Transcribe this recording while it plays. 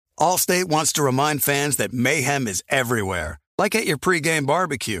Allstate wants to remind fans that mayhem is everywhere, like at your pregame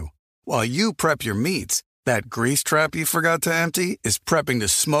barbecue. While you prep your meats, that grease trap you forgot to empty is prepping to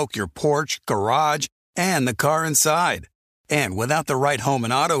smoke your porch, garage, and the car inside. And without the right home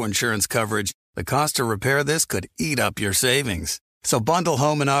and auto insurance coverage, the cost to repair this could eat up your savings. So bundle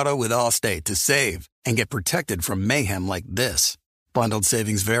home and auto with Allstate to save and get protected from mayhem like this. Bundled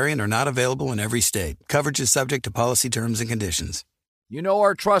savings vary and are not available in every state. Coverage is subject to policy terms and conditions. You know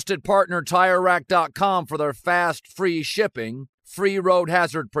our trusted partner TireRack.com for their fast, free shipping, free road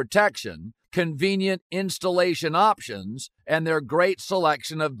hazard protection, convenient installation options, and their great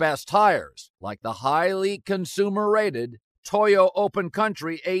selection of best tires, like the highly consumer-rated Toyo Open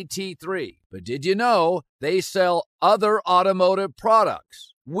Country AT3. But did you know they sell other automotive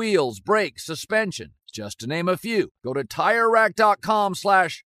products? Wheels, brakes, suspension, just to name a few. Go to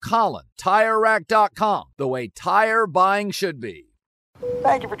TireRack.com/Colin. TireRack.com, the way tire buying should be.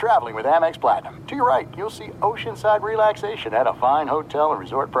 Thank you for traveling with Amex Platinum. To your right, you'll see oceanside relaxation at a fine hotel and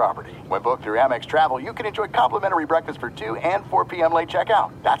resort property. When booked through Amex Travel, you can enjoy complimentary breakfast for 2 and 4 p.m. late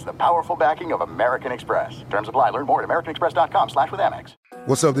checkout. That's the powerful backing of American Express. Terms apply. Learn more at americanexpress.com/withAmex.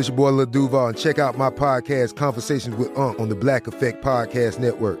 What's up? This your boy Lil Duval, and check out my podcast, Conversations with Unc, on the Black Effect Podcast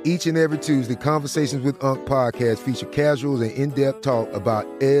Network. Each and every Tuesday, Conversations with Unc podcast feature casuals and in-depth talk about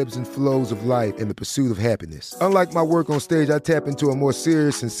ebbs and flows of life and the pursuit of happiness. Unlike my work on stage, I tap into a more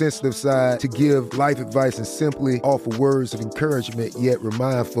serious and sensitive side to give life advice and simply offer words of encouragement, yet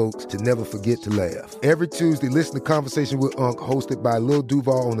remind folks to never forget to laugh. Every Tuesday, listen to Conversations with Unc, hosted by Lil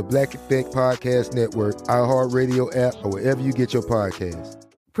Duval on the Black Effect Podcast Network, iHeartRadio app, or wherever you get your podcasts.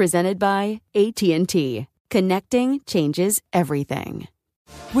 Presented by AT&T. Connecting changes everything.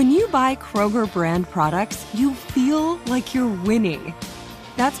 When you buy Kroger brand products, you feel like you're winning.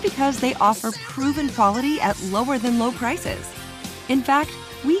 That's because they offer proven quality at lower than low prices. In fact,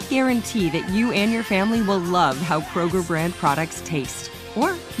 we guarantee that you and your family will love how Kroger brand products taste,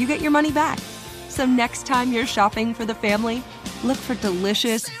 or you get your money back. So next time you're shopping for the family, look for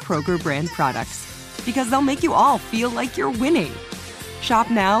delicious Kroger brand products, because they'll make you all feel like you're winning.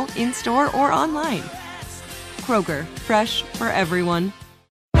 Shop now, in-store, or online. Kroger, fresh for everyone.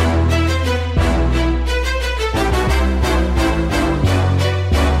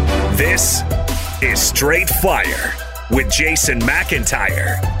 This is Straight Fire with Jason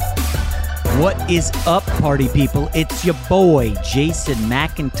McIntyre. What is up, party people? It's your boy, Jason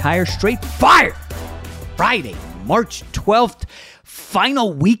McIntyre. Straight Fire! Friday, March 12th.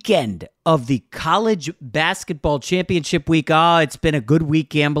 Final weekend of the college basketball championship week. It's been a good week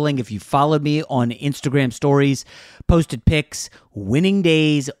gambling. If you followed me on Instagram stories, posted pics, winning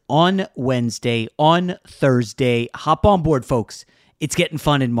days on Wednesday, on Thursday. Hop on board, folks. It's getting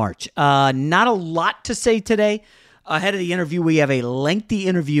fun in March. Not a lot to say today. Ahead of the interview, we have a lengthy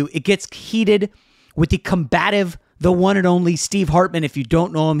interview. It gets heated with the combative, the one and only Steve Hartman. If you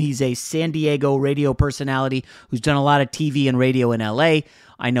don't know him, he's a San Diego radio personality who's done a lot of TV and radio in LA.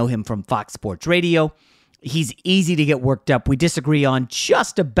 I know him from Fox Sports Radio. He's easy to get worked up. We disagree on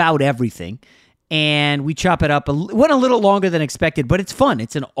just about everything, and we chop it up. It went a little longer than expected, but it's fun.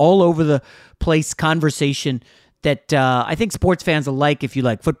 It's an all-over-the-place conversation that I think sports fans will like. If you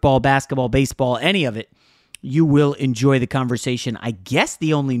like football, basketball, baseball, any of it, you will enjoy the conversation. I guess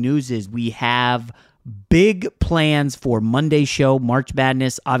the only news is we have big plans for Monday's show, March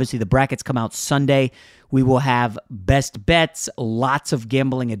Madness. Obviously, the brackets come out Sunday. We will have best bets, lots of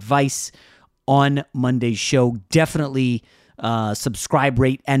gambling advice on Monday's show. Definitely subscribe,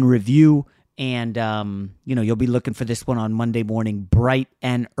 rate, and review. And, you'll be looking for this one on Monday morning, bright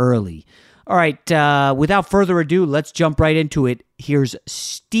and early. All right, without further ado, let's jump right into it. Here's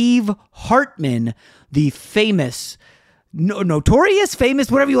Steve Hartman, the famous, notorious, famous,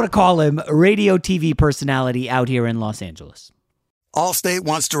 whatever you want to call him, radio TV personality out here in Los Angeles. Allstate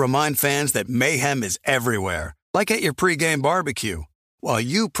wants to remind fans that mayhem is everywhere, like at your pregame barbecue. While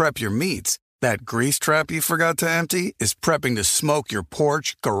you prep your meats, that grease trap you forgot to empty is prepping to smoke your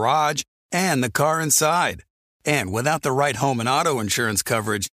porch, garage, and the car inside. And without the right home and auto insurance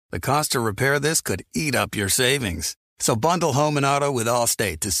coverage, the cost to repair this could eat up your savings. So bundle home and auto with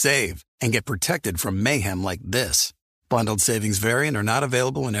Allstate to save and get protected from mayhem like this. Bundled savings vary and are not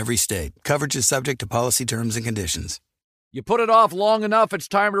available in every state. Coverage is subject to policy terms and conditions. You put it off long enough, it's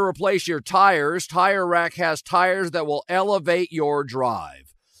time to replace your tires. Tire Rack has tires that will elevate your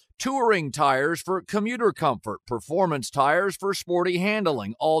drive. Touring tires for commuter comfort, performance tires for sporty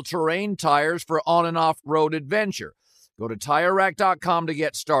handling, all-terrain tires for on- and off-road adventure. Go to TireRack.com to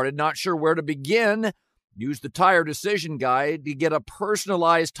get started. Not sure where to begin? Use the Tire Decision Guide to get a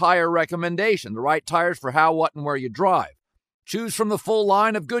personalized tire recommendation, the right tires for how, what, and where you drive. Choose from the full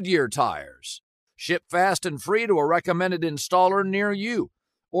line of Goodyear tires. Ship fast and free to a recommended installer near you.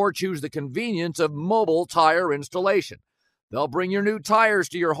 Or choose the convenience of mobile tire installation. They'll bring your new tires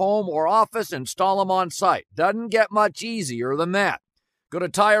to your home or office and install them on site. Doesn't get much easier than that. Go to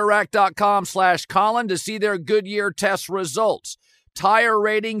TireRack.com/Colin to see their Goodyear test results, tire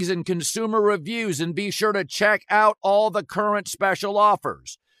ratings, and consumer reviews, and be sure to check out all the current special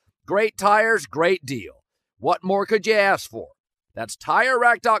offers. Great tires, great deal. What more could you ask for? That's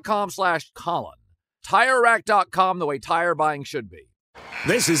TireRack.com/Colin. TireRack.com, the way tire buying should be.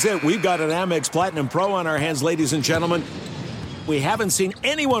 This is it. We've got an Amex Platinum Pro on our hands, ladies and gentlemen. We haven't seen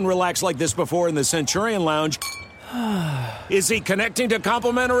anyone relax like this before in the Centurion Lounge. Is he connecting to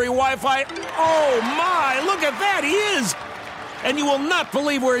complimentary Wi-Fi? Oh, my. Look at that. He is. And you will not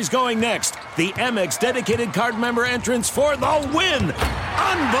believe where he's going next. The Amex dedicated card member entrance for the win.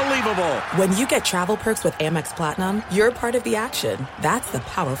 Unbelievable. When you get travel perks with Amex Platinum, you're part of the action. That's the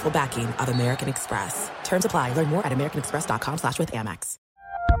powerful backing of American Express. Terms apply. Learn more at americanexpress.com/withAmex.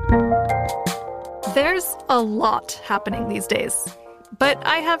 There's a lot happening these days. But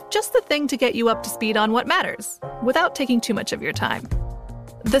I have just the thing to get you up to speed on what matters, without taking too much of your time.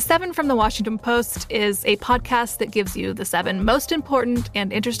 The 7 from the Washington Post is a podcast that gives you the 7 most important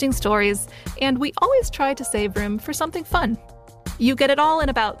and interesting stories, and we always try to save room for something fun. You get it all in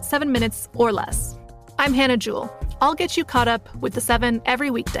about 7 minutes or less. I'm Hannah Jewell. I'll get you caught up with the 7 every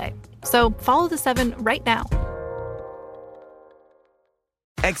weekday. So follow the 7 right now.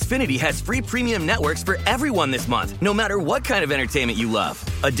 Xfinity has free premium networks for everyone this month, no matter what kind of entertainment you love.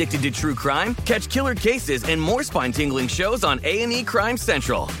 Addicted to true crime? Catch killer cases and more spine-tingling shows on A&E Crime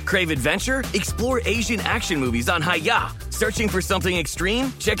Central. Crave adventure? Explore Asian action movies on Hi-Ya. Searching for something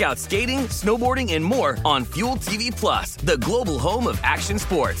extreme? Check out skating, snowboarding, and more on Fuel TV Plus, the global home of action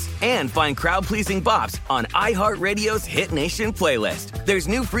sports. And find crowd-pleasing bops on iHeartRadio's Hit Nation playlist. There's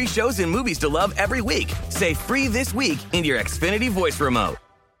new free shows and movies to love every week. Say free this week in your Xfinity voice remote.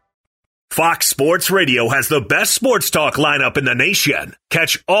 Fox Sports Radio has the best sports talk lineup in the nation.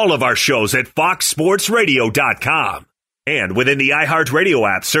 Catch all of our shows at foxsportsradio.com. And within the iHeartRadio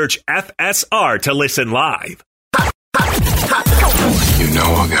app, search FSR to listen live. You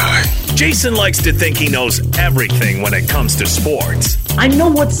know a guy. Jason likes to think he knows everything when it comes to sports. I know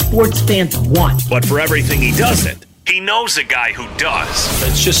what sports fans want. But for everything he doesn't, he knows a guy who does.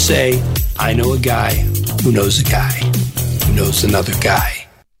 Let's just say I know a guy who knows a guy who knows another guy.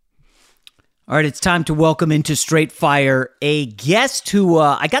 All right, it's time to welcome into Straight Fire a guest who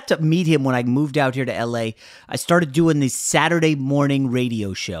I got to meet him when I moved out here to L.A. I started doing this Saturday morning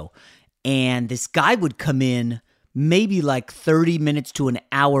radio show, and this guy would come in maybe like 30 minutes to an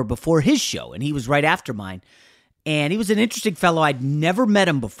hour before his show, and he was right after mine. And he was an interesting fellow. I'd never met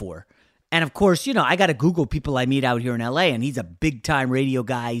him before. And of course, you know, I got to Google people I meet out here in L.A., and he's a big-time radio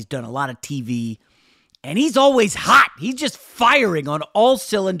guy. He's done a lot of TV, and he's always hot. He's just firing on all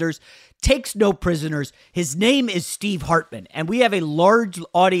cylinders. Takes no prisoners. His name is Steve Hartman, and we have a large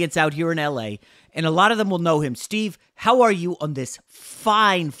audience out here in L.A., and a lot of them will know him. Steve, how are you on this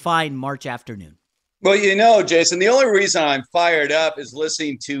fine March afternoon? Well, you know, Jason, the only reason I'm fired up is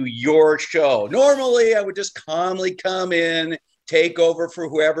listening to your show. Normally, I would just calmly come in, take over for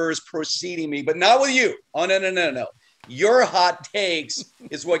whoever is preceding me, but not with you. Oh, no. Your hot takes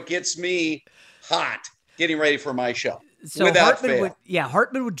is what gets me hot, getting ready for my show. So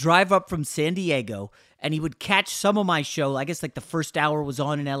Hartman would drive up from San Diego, and he would catch some of my show. I guess like the first hour was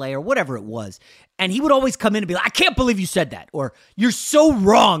on in L.A. or whatever it was. And he would always come in and be like, I can't believe you said that. Or, you're so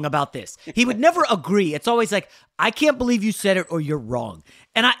wrong about this. He would never agree. It's always like, I can't believe you said it, or you're wrong.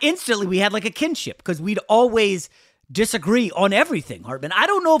 And we had like a kinship, because we'd always disagree on everything, Hartman. I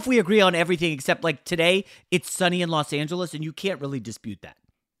don't know if we agree on everything, except like today, it's sunny in Los Angeles, and you can't really dispute that.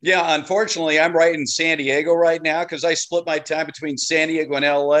 Yeah, unfortunately, I'm right in San Diego right now, because I split my time between San Diego and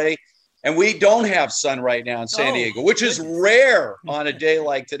L.A., and we don't have sun right now in San Diego, which is rare on a day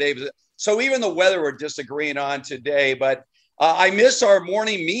like today. So even the weather we're disagreeing on today, but I miss our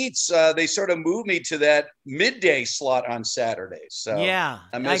morning meets. They sort of moved me to that midday slot on Saturdays. So yeah,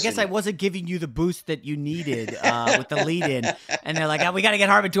 I guess I wasn't giving you the boost that you needed with the lead in, and they're like, we got to get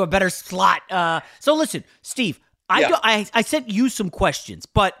Hartman to a better slot. So listen, Steve, I sent you some questions,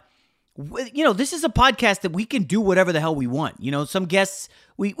 but you know, this is a podcast that we can do whatever the hell we want. You know, some guests,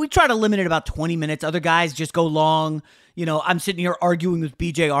 we try to limit it about 20 minutes. Other guys just go long. You know, I'm sitting here arguing with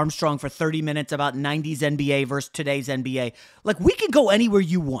BJ Armstrong for 30 minutes about 90s NBA versus today's NBA. Like, we can go anywhere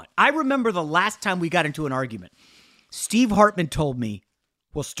you want. I remember the last time we got into an argument, Steve Hartman told me,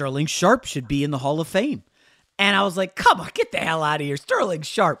 well, Sterling Sharp should be in the Hall of Fame. And I was like, come on, get the hell out of here. Sterling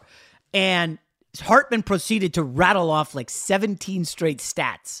Sharp. And Hartman proceeded to rattle off like 17 straight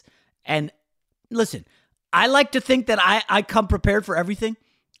stats. And listen, I like to think that I come prepared for everything.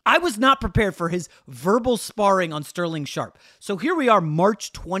 I was not prepared for his verbal sparring on Sterling Sharp. So here we are,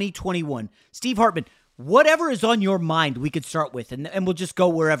 March 2021. Steve Hartman, whatever is on your mind, we could start with, and we'll just go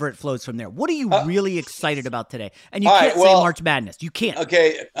wherever it flows from there. What are you really excited about today? And you can't say March Madness. You can't.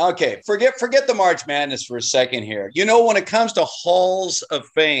 Okay. Forget the March Madness for a second here. You know, when it comes to Halls of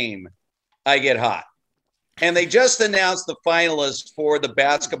Fame, I get hot. And they just announced the finalists for the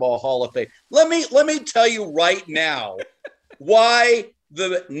Basketball Hall of Fame. Let me tell you right now why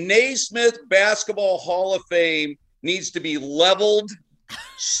the Naismith Basketball Hall of Fame needs to be leveled.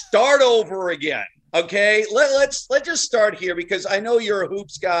 Start over again. Okay, let's just start here, because I know you're a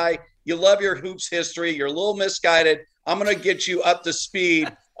hoops guy. You love your hoops history. You're a little misguided. I'm going to get you up to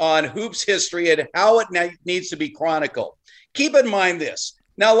speed on hoops history and how it needs to be chronicled. Keep in mind this.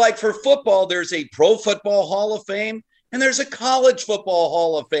 Now, like for football, there's a Pro Football Hall of Fame and there's a College Football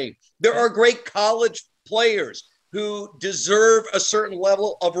Hall of Fame. There are great college players who deserve a certain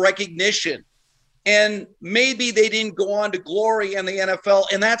level of recognition. And maybe they didn't go on to glory in the NFL,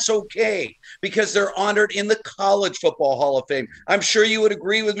 and that's okay because they're honored in the College Football Hall of Fame. I'm sure you would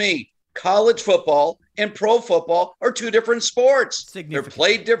agree with me. College football and pro football are two different sports. They're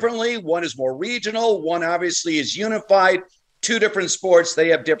played differently. One is more regional. One obviously is unified. Two different sports. They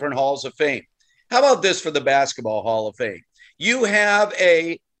have different halls of fame. How about this for the Basketball Hall of Fame? You have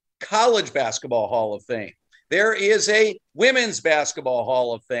a College Basketball Hall of Fame. There is a Women's Basketball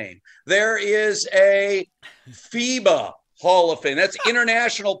Hall of Fame. There is a FIBA Hall of Fame. That's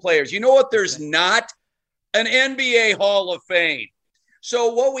international players. You know what? There's not an NBA Hall of Fame.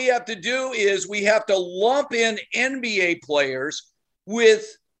 So what we have to do is we have to lump in NBA players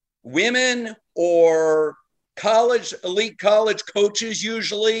with women or elite college coaches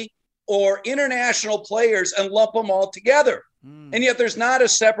usually, or international players, and lump them all together. And yet there's not a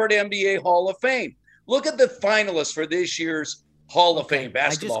separate NBA Hall of Fame. Look at the finalists for this year's Hall of Fame,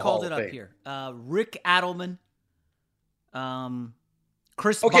 Basketball Hall of Fame. I just called it up here. Rick Adelman,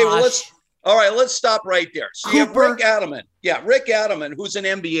 Chris Bosh. Well, let's stop right there. So you have Rick Adelman. Yeah, Rick Adelman, who's an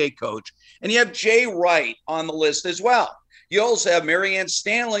NBA coach. And you have Jay Wright on the list as well. You also have Marianne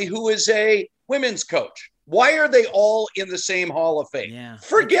Stanley, who is a women's coach. Why are they all in the same Hall of Fame? Yeah,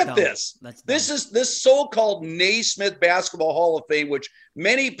 forget this. This is this so-called Naismith Basketball Hall of Fame, which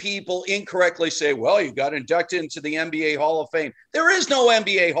many people incorrectly say, well, you got inducted into the NBA Hall of Fame. There is no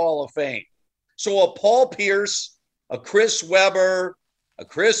NBA Hall of Fame. So a Paul Pierce, a Chris Webber, a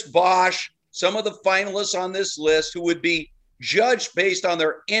Chris Bosh, some of the finalists on this list who would be judged based on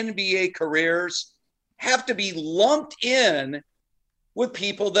their NBA careers have to be lumped in with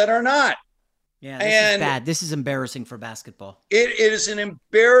people that are not. Yeah, this is bad. This is embarrassing for basketball. It is an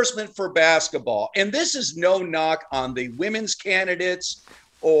embarrassment for basketball. And this is no knock on the women's candidates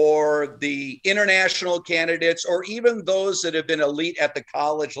or the international candidates or even those that have been elite at the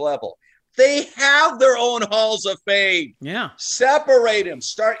college level. They have their own halls of fame. Yeah. Separate them.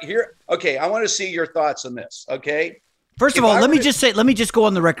 Start here. Okay, I want to see your thoughts on this, okay? First of all, let me just go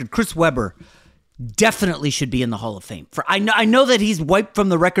on the record. Chris Webber definitely should be in the Hall of Fame. I know that he's wiped from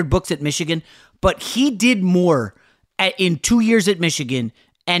the record books at Michigan, but he did more in 2 years at Michigan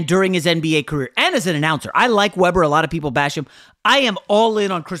and during his NBA career and as an announcer. I like Webber. A lot of people bash him. I am all in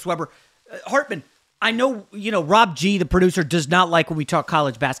on Chris Webber. Hartman, I know, Rob G, the producer, does not like when we talk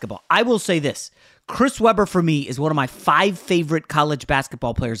college basketball. I will say this. Chris Webber, for me, is one of my 5 favorite college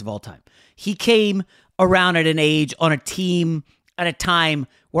basketball players of all time. He came around at an age, on a team, at a time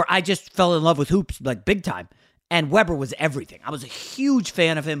where I just fell in love with hoops, like big time. And Webber was everything. I was a huge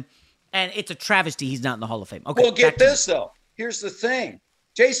fan of him. And it's a travesty he's not in the Hall of Fame. Okay. Well, get this, though. Here's the thing.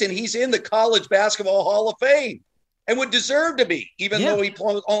 Jason, he's in the College Basketball Hall of Fame and would deserve to be, even though he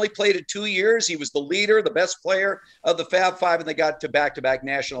only played it 2 years. He was the leader, the best player of the Fab Five, and they got to back-to-back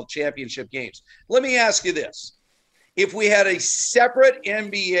national championship games. Let me ask you this. If we had a separate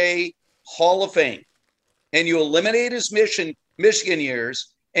NBA Hall of Fame and you eliminate his Michigan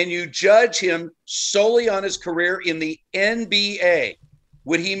years and you judge him solely on his career in the NBA,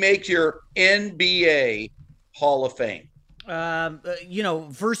 would he make your NBA Hall of Fame?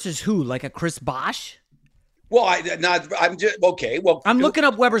 Versus who? Like a Chris Bosh? Well, I'm just okay. Well, I'm looking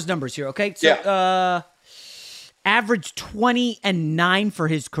up Webber's numbers here. Okay, so averaged 20 and 9 for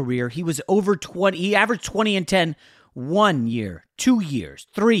his career. He was over 20. He averaged 20 and 10 1 year, 2 years,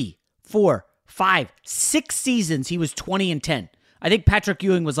 3, 4, 5, 6 seasons. He was 20 and 10. I think Patrick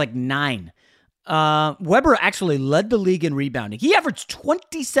Ewing was like 9. Weber actually led the league in rebounding. He averaged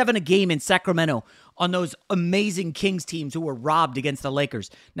 27 a game in Sacramento on those amazing Kings teams who were robbed against the Lakers.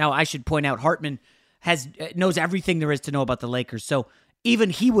 Now, I should point out, Hartman knows everything there is to know about the Lakers, so even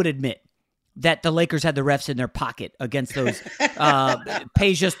he would admit that the Lakers had the refs in their pocket against those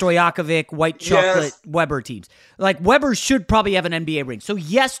Peja Stojakovic, White Chocolate, Weber teams. Like, Weber should probably have an NBA ring. So,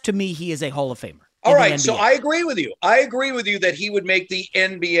 yes, to me, he is a Hall of Famer. All right, so I agree with you. I agree with you that he would make the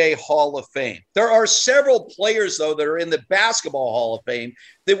NBA Hall of Fame. There are several players, though, that are in the Basketball Hall of Fame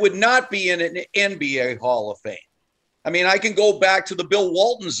that would not be in an NBA Hall of Fame. I mean, I can go back to the Bill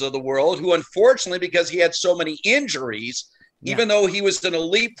Waltons of the world, who unfortunately, because he had so many injuries, even though he was an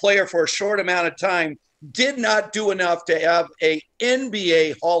elite player for a short amount of time, did not do enough to have a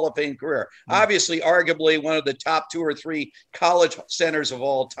NBA Hall of Fame career. Obviously, arguably one of the top 2 or 3 college centers of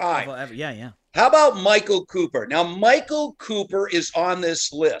all time. How about Michael Cooper? Now, Michael Cooper is on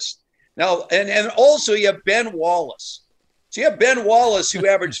this list. Now, and also you have Ben Wallace. So you have Ben Wallace, who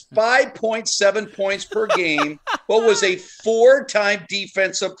averaged 5.7 points per game, but was a 4-time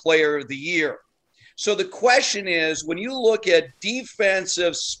Defensive Player of the Year. So the question is, when you look at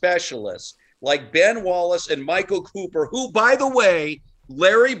defensive specialists like Ben Wallace and Michael Cooper, who, by the way,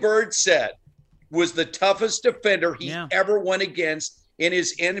 Larry Bird said was the toughest defender he ever went against in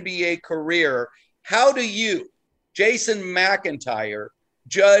his NBA career, how do you, Jason McIntyre,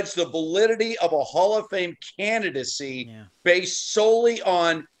 judge the validity of a Hall of Fame candidacy based solely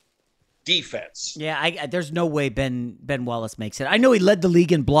on defense? There's no way Ben Wallace makes it. I know he led the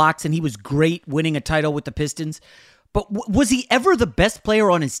league in blocks, and he was great winning a title with the Pistons, but was he ever the best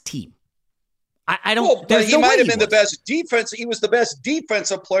player on his team? I don't. Well, but he might have been the best defense. He was the best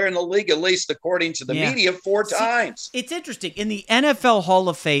defensive player in the league, at least according to the media, 4 times. It's interesting. In the NFL Hall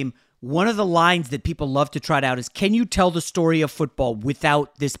of Fame, one of the lines that people love to trot out is, can you tell the story of football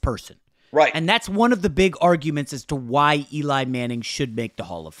without this person? Right. And that's one of the big arguments as to why Eli Manning should make the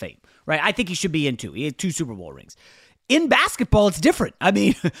Hall of Fame. Right. I think he should be in 2. He had 2 Super Bowl rings. In basketball, it's different. I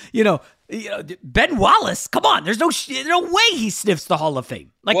mean, Ben Wallace, come on. There's no way he sniffs the Hall of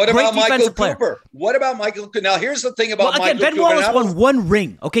Fame. Like, what about Michael player. Cooper? What about Michael Cooper? Now, here's the thing about Michael Ben Cooper. Wallace won 1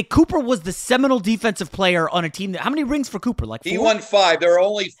 ring. Okay, Cooper was the seminal defensive player on a team. How many rings for Cooper? Like 4? He won 5. There are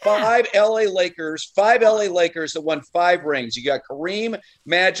only 5 LA Lakers that won 5 rings. You got Kareem,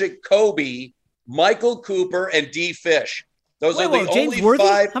 Magic, Kobe, Michael Cooper, and D. Fish. Those are the James only Worthy?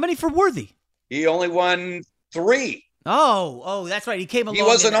 5. How many for Worthy? He only won 3. Oh, that's right. He came along. He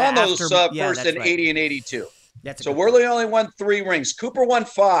wasn't on those first in right. 80 and 82. So point. Worley only won 3 rings. Cooper won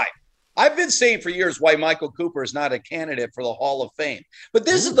 5. I've been saying for years why Michael Cooper is not a candidate for the Hall of Fame. But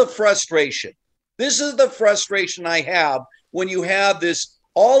this is the frustration. This is the frustration I have when you have this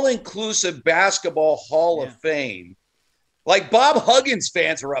all-inclusive basketball Hall of Fame. Like, Bob Huggins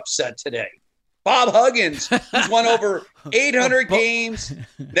fans are upset today. Bob Huggins, who's won over 800 games,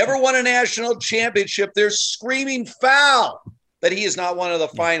 never won a national championship. They're screaming foul that he is not one of the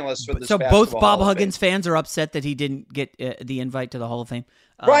finalists for this. So both Bob Huggins fans are upset that he didn't get the invite to the Hall of Fame.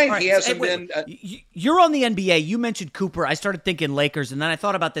 Right, he hasn't been. You're on the NBA. You mentioned Cooper. I started thinking Lakers, and then I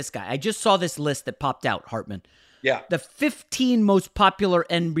thought about this guy. I just saw this list that popped out, Hartman. Yeah. The 15 most popular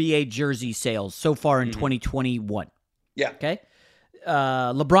NBA jersey sales so far in 2021. Yeah. Okay.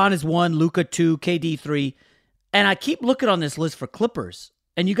 LeBron is 1, Luka 2, KD 3. And I keep looking on this list for Clippers,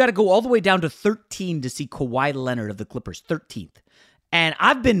 and you got to go all the way down to 13 to see Kawhi Leonard of the Clippers, 13th. And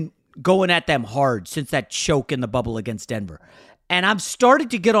I've been going at them hard since that choke in the bubble against Denver. And I'm starting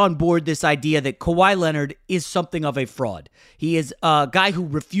to get on board this idea that Kawhi Leonard is something of a fraud. He is a guy who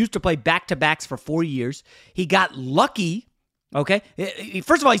refused to play back-to-backs for 4 years. He got lucky. Okay.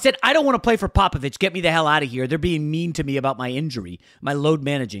 First of all, he said, I don't want to play for Popovich. Get me the hell out of here. They're being mean to me about my injury, my load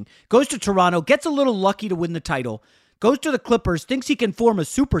managing. Goes to Toronto, gets a little lucky to win the title, goes to the Clippers, thinks he can form a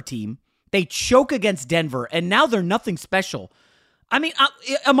super team. They choke against Denver, and now they're nothing special. I mean,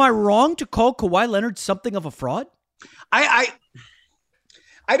 am I wrong to call Kawhi Leonard something of a fraud? I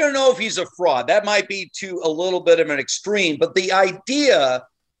don't know if he's a fraud. That might be to a little bit of an extreme, but the idea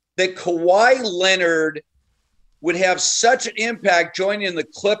that Kawhi Leonard would have such an impact joining the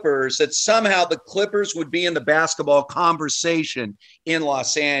Clippers that somehow the Clippers would be in the basketball conversation in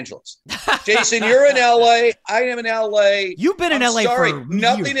Los Angeles. Jason, you're in LA. I am in LA. You've been in LA for years.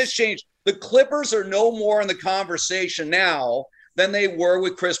 Nothing has changed. The Clippers are no more in the conversation now than they were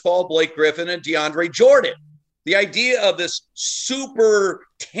with Chris Paul, Blake Griffin, and DeAndre Jordan. The idea of this super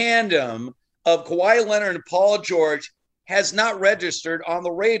tandem of Kawhi Leonard and Paul George has not registered on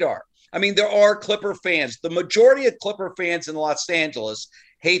the radar. I mean, there are Clipper fans. The majority of Clipper fans in Los Angeles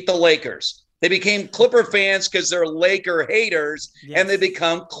hate the Lakers. They became Clipper fans because they're Laker haters, and they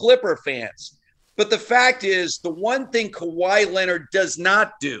become Clipper fans. But the fact is, the one thing Kawhi Leonard does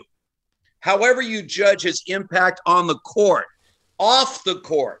not do, however you judge his impact on the court, off the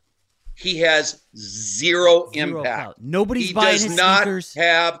court, he has zero impact. Power. Nobody's buying his sneakers. He does not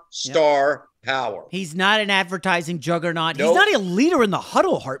have star power. He's not an advertising juggernaut. Nope. He's not a leader in the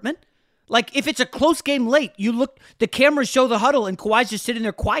huddle, Hartman. Like, if it's a close game late, you look, the cameras show the huddle, and Kawhi's just sitting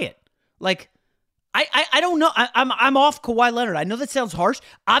there quiet. Like, I don't know. I'm off Kawhi Leonard. I know that sounds harsh.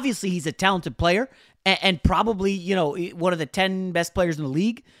 Obviously, he's a talented player and probably, one of the 10 best players in the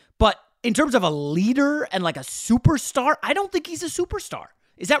league. But in terms of a leader and like a superstar, I don't think he's a superstar.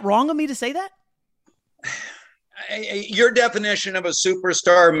 Is that wrong of me to say that? Your definition of a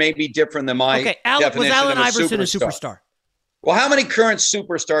superstar may be different than my definition was Allen of Iverson a superstar? Well, how many current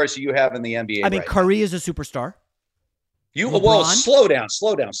superstars do you have in the NBA? I mean, Curry is a superstar. Slow down.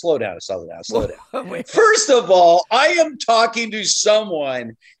 First of all, I am talking to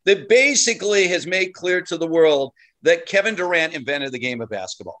someone that basically has made clear to the world that Kevin Durant invented the game of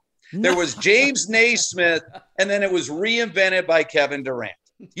basketball. There was James Naismith, and then it was reinvented by Kevin Durant.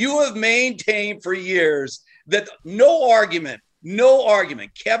 You have maintained for years that no argument,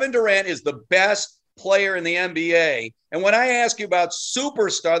 Kevin Durant is the best player in the NBA. And when I ask you about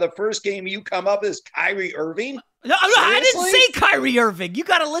superstar, the first game you come up is Kyrie Irving. No, I didn't say Kyrie Irving. You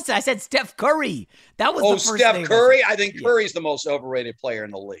got to listen. I said Steph Curry. That was the first Steph name. Curry? I think Curry's the most overrated player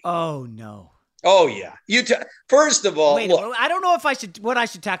in the league. Oh, no. Oh, yeah. First of all, look. I don't know if what I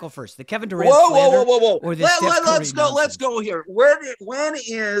should tackle first. The Kevin Durant Whoa. Or the Let's go. Let's go here.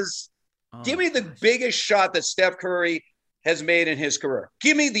 Give me the biggest shot that Steph Curry has made in his career.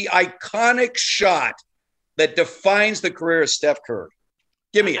 Give me the iconic shot that defines the career of Steph Curry.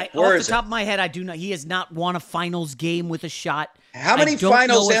 Give me it. Where is it? Off the top of my head, I do not. He has not won a finals game with a shot. How many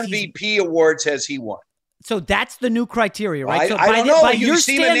finals MVP awards has he won? So that's the new criteria, right? I don't know. You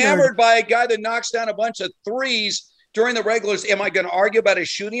seem enamored by a guy that knocks down a bunch of threes during the regulars. Am I going to argue about his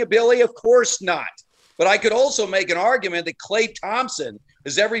shooting ability? Of course not. But I could also make an argument that Klay Thompson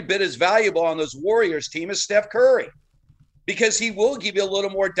is every bit as valuable on those Warriors team as Steph Curry, because he will give you a little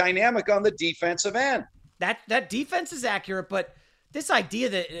more dynamic on the defensive end. That defense is accurate, but this idea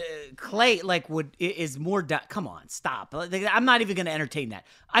that Klay is more. Come on, stop! I'm not even going to entertain that.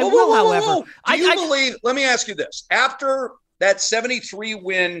 However, do you believe? Let me ask you this: after that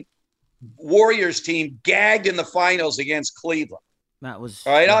 73-win Warriors team gagged in the finals against Cleveland, that was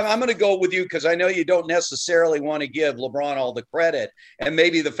all right. I'm going to go with you because I know you don't necessarily want to give LeBron all the credit, and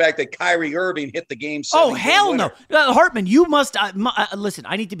maybe the fact that Kyrie Irving hit the game. Oh hell no, Hartman! You must listen.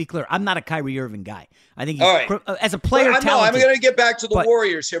 I need to be clear. I'm not a Kyrie Irving guy. I think he's as a player. I'm going to get back to the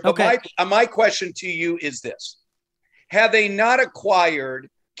Warriors here, but my question to you is this: had they not acquired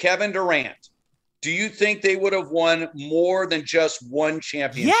Kevin Durant, do you think they would have won more than just one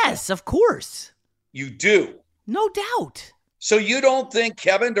championship? Yes, of course. You do, no doubt. So you don't think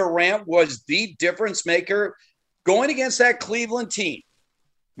Kevin Durant was the difference maker going against that Cleveland team?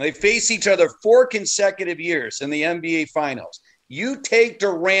 They face each other 4 consecutive years in the NBA Finals. You take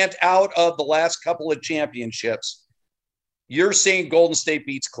Durant out of the last couple of championships, you're saying Golden State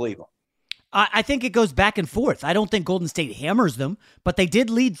beats Cleveland. I think it goes back and forth. I don't think Golden State hammers them, but they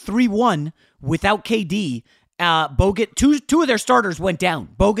did lead 3-1 without KD. Bogut, two of their starters went down.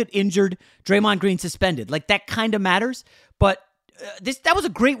 Bogut injured, Draymond Green suspended. Like, that kind of matters. But that was a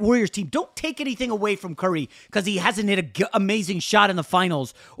great Warriors team. Don't take anything away from Curry because he hasn't hit an amazing shot in the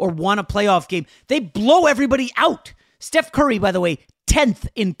finals or won a playoff game. They blow everybody out. Steph Curry, by the way, 10th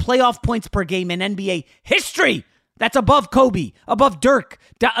in playoff points per game in NBA history. That's above Kobe, above Dirk,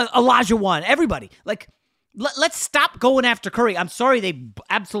 Olajuwon, everybody. Like, let's stop going after Curry. I'm sorry they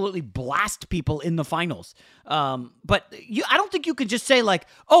absolutely blast people in the finals. But I don't think you can just say like,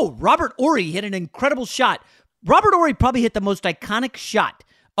 oh, Robert Horry hit an incredible shot. Robert Horry probably hit the most iconic shot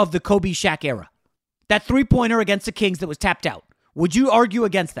of the Kobe Shaq era. That three-pointer against the Kings that was tapped out. Would you argue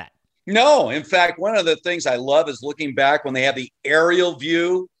against that? No. In fact, one of the things I love is looking back when they have the aerial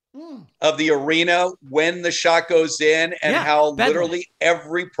view of the arena when the shot goes in and how literally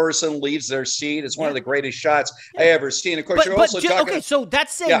every person leaves their seat. It's one of the greatest shots I ever seen. Of course, you're also talking. Okay, so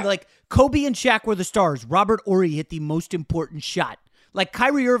that's saying like Kobe and Shaq were the stars. Robert Horry hit the most important shot. Like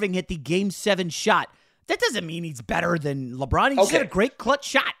Kyrie Irving hit the Game 7 shot. That doesn't mean he's better than LeBron. He just hit a great clutch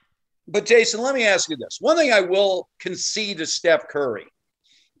shot. But Jason, let me ask you this. One thing I will concede to Steph Curry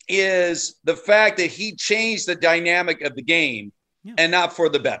is the fact that he changed the dynamic of the game and not for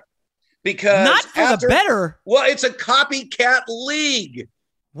the better. Because not for the better? Well, it's a copycat league.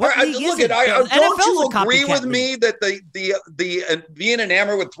 What league is it? Don't you agree with me that the being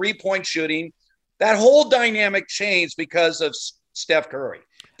enamored with 3-point shooting, that whole dynamic changed because of Steph Curry?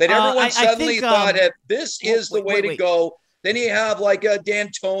 that everyone suddenly thought that this is the way to go. Then you have like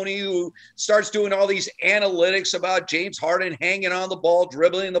D'Antoni, who starts doing all these analytics about James Harden hanging on the ball,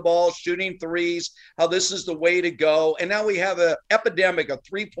 dribbling the ball, shooting threes, how this is the way to go. And now we have an epidemic of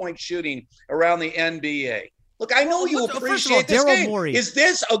three-point shooting around the NBA. Look, I know you appreciate this game. Morey. Is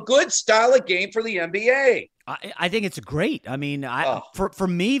this a good style of game for the NBA? I think it's great. I mean, for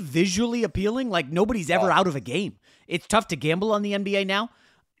me, visually appealing, like nobody's ever out of a game. It's tough to gamble on the NBA now.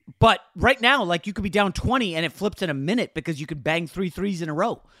 But right now, like you could be down 20 and it flips in a minute because you could bang 3 threes in a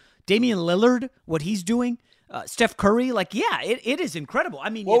row. Damian Lillard, what he's doing, Steph Curry, like, yeah, it is incredible. I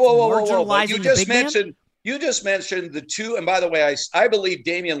mean, whoa. You just mentioned the two. And by the way, I believe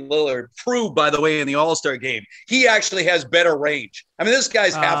Damian Lillard proved, by the way, in the All-Star game, he actually has better range. I mean, this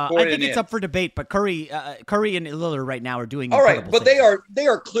guy's half court. I think it's up for debate, but Curry and Lillard right now are doing all right. But things. they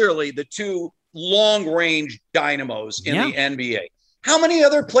are clearly the two long-range dynamos in the NBA. How many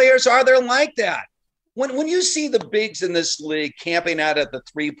other players are there like that? When you see the bigs in this league camping out at the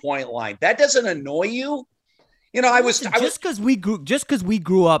 3-point line, that doesn't annoy you? You know, just because we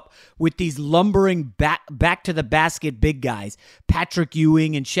grew up with these lumbering back to the basket big guys, Patrick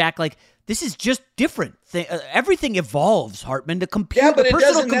Ewing and Shaq, like this is just different. Everything evolves, Hartman. The computer, but the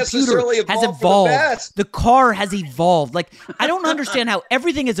personal computer has evolved. The car has evolved. Like I don't understand how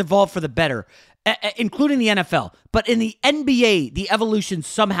everything has evolved for the better, including the NFL. But in the NBA, the evolution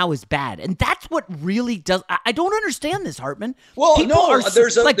somehow is bad, and that's what really does. I don't understand this, Hartman. Well,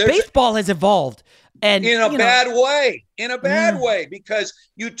 baseball has evolved. And in a bad way, because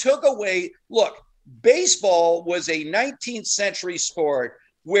you took away, look, baseball was a 19th century sport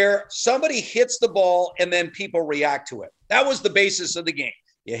where somebody hits the ball and then people react to it. That was the basis of the game.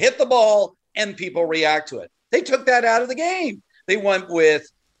 You hit the ball and people react to it. They took that out of the game. They went with,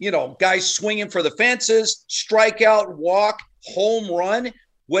 guys swinging for the fences, strikeout, walk, home run.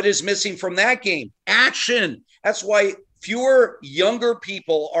 What is missing from that game? Action. That's why fewer younger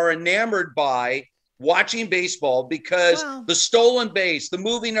people are enamored by watching baseball because the stolen base, the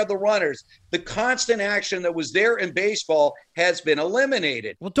moving of the runners, the constant action that was there in baseball has been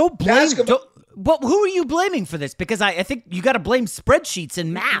eliminated. Well, don't blame. Who are you blaming for this? Because I think you got to blame spreadsheets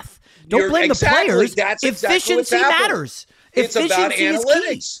and math. Don't blame the players. Efficiency matters. It's about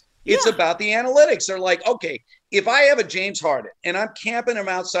analytics. It's about the analytics. They're like, okay, if I have a James Harden and I'm camping him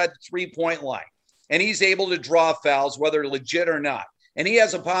outside the 3-point line and he's able to draw fouls, whether legit or not, and he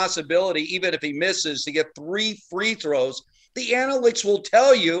has a possibility, even if he misses, to get 3 free throws, the analytics will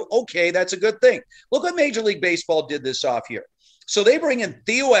tell you, okay, that's a good thing. Look what Major League Baseball did this off year. So they bring in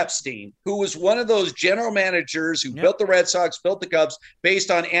Theo Epstein, who was one of those general managers who built the Red Sox, built the Cubs based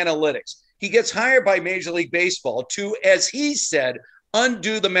on analytics. He gets hired by Major League Baseball to, as he said,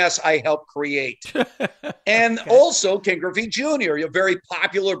 undo the mess I helped create. And also Ken Griffey Jr., a very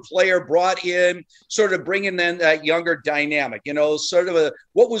popular player brought in, sort of bringing in that younger dynamic, sort of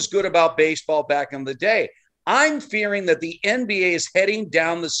what was good about baseball back in the day. I'm fearing that the NBA is heading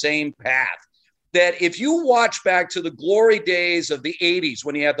down the same path. That if you watch back to the glory days of the 80s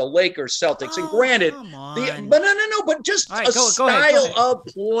when you had the Lakers, Celtics, and granted, but just go ahead. Of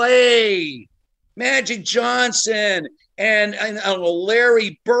play. Magic Johnson and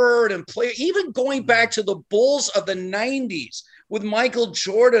Larry Bird and even going back to the Bulls of the 90s with Michael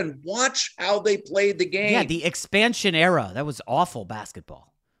Jordan. Watch how they played the game. Yeah, the expansion era. That was awful basketball.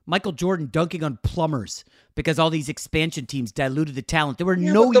 Michael Jordan dunking on plumbers because all these expansion teams diluted the talent. There were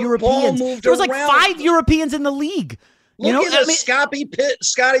no Europeans. There was like 5 Europeans in the league. Look at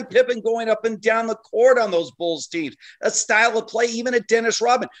Scottie Pippen going up and down the court on those Bulls teams. A style of play, even at Dennis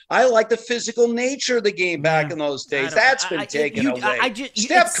Rodman. I like the physical nature of the game back in those days. That's been taken away.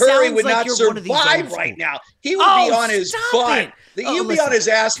 Steph Curry would not survive right now. He would be on his butt. He would be on his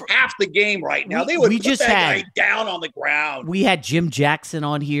ass half the game right now. They would put that guy down on the ground. We had Jim Jackson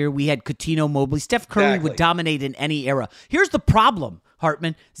on here. We had Coutinho Mobley. Steph Curry would dominate in any era. Here's the problem,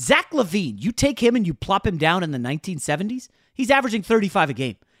 Hartman. Zach LaVine, you take him and you plop him down in the 1970s, he's averaging 35 a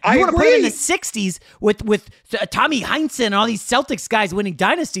game. You want to put him in the 60s with Tommy Heinsohn and all these Celtics guys winning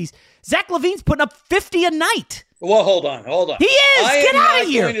dynasties. Zach LaVine's putting up 50 a night. Well, hold on. He is. Get out of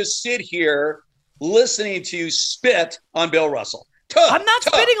here. I'm not going to sit here listening to you spit on Bill Russell. I'm not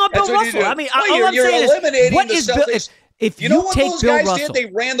spitting on Bill Russell. I mean, all I'm saying is, what is Bill? If you know what those guys did? They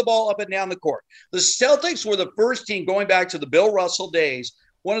ran the ball up and down the court. The Celtics were the first team going back to the Bill Russell days,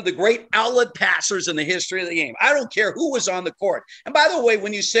 one of the great outlet passers in the history of the game. I don't care who was on the court. And by the way,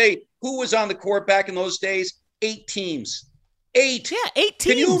 when you say who was on the court back in those days, 8 teams. 8. Yeah, 8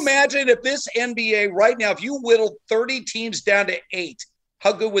 teams. Can you imagine if this NBA right now, if you whittled 30 teams down to 8,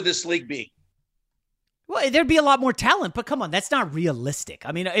 how good would this league be? Well, there'd be a lot more talent, but come on, that's not realistic.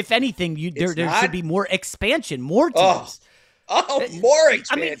 I mean, if anything, there should be more expansion, more teams. More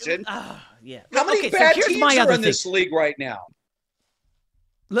expansion. Yeah. How many bad teams are in this league right now?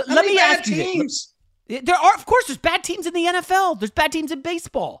 Let me ask you this. There are, of course, there's bad teams in the NFL. There's bad teams in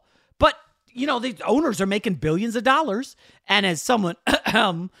baseball. But, the owners are making billions of dollars. And as someone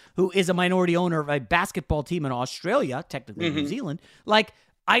who is a minority owner of a basketball team in Australia, technically New Zealand,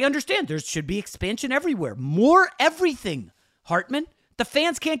 I understand there should be expansion everywhere. More everything, Hartman. The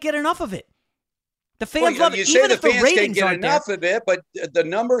fans can't get enough of it. The fans love it. You say the fans can't get enough of it, but the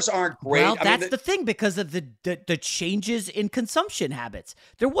numbers aren't great. Well, that's the thing, because of the changes in consumption habits.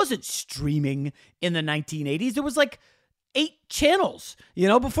 There wasn't streaming in the 1980s. There was 8 channels,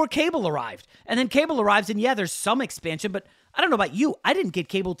 before cable arrived. And then cable arrives, and there's some expansion, but I don't know about you. I didn't get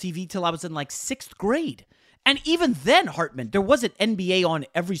cable TV till I was in 6th grade. And even then, Hartman, there wasn't NBA on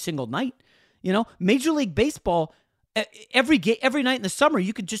every single night. Major League Baseball, every night in the summer,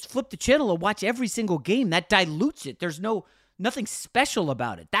 you could just flip the channel and watch every single game. That dilutes it. There's nothing special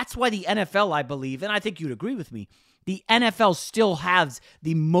about it. That's why the NFL, I believe, and I think you'd agree with me, the NFL still has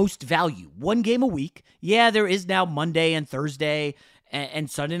the most value. 1 game a week. Yeah, there is now Monday and Thursday and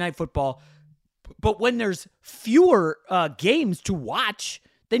Sunday Night Football. But when there's fewer games to watch,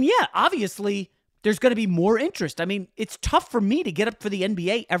 then obviously there's going to be more interest. I mean, it's tough for me to get up for the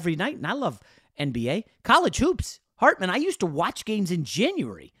NBA every night, and I love NBA. College hoops. Hartman, I used to watch games in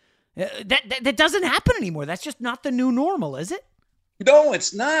January. That doesn't happen anymore. That's just not the new normal, is it? No,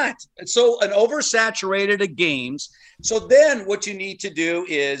 it's not. So an oversaturated of games. So then what you need to do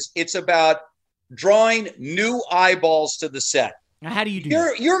is it's about drawing new eyeballs to the set. Now, how do you do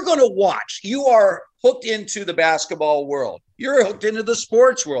that? You're going to watch. You are hooked into the basketball world. You're hooked into the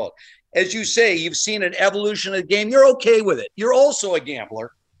sports world. As you say, you've seen an evolution of the game. You're okay with it. You're also a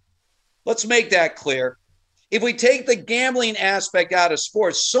gambler. Let's make that clear. If we take the gambling aspect out of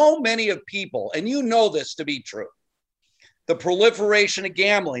sports, so many of people, and you know this to be true, the proliferation of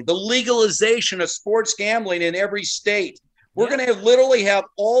gambling, the legalization of sports gambling in every state. We're going to literally have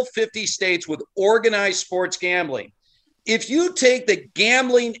all 50 states with organized sports gambling. If you take the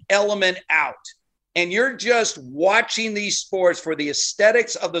gambling element out and you're just watching these sports for the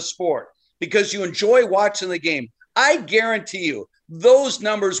aesthetics of the sport because you enjoy watching the game, I guarantee you those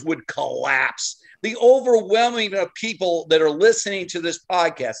numbers would collapse. The overwhelming of people that are listening to this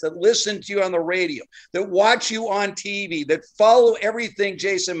podcast, that listen to you on the radio, that watch you on TV, that follow everything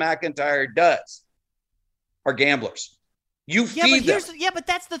Jason McIntyre does are gamblers. You feed them. But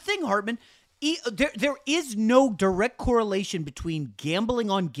that's the thing, Hartman. There is no direct correlation between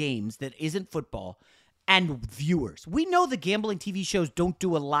gambling on games that isn't football and viewers. We know the gambling TV shows don't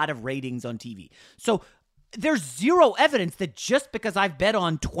do a lot of ratings on TV. So there's zero evidence that just because I've bet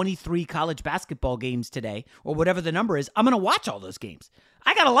on 23 college basketball games today, or whatever the number is, I'm going to watch all those games.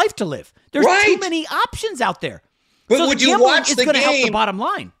 I got a life to live. There's too many options out there. But so would you watch the game? game? Help the bottom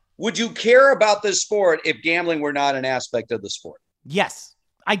line. Would you care about this sport if gambling were not an aspect of the sport? Yes,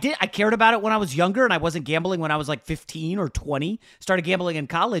 I did. I cared about it when I was younger, and I wasn't gambling when I was 15 or 20. Started gambling in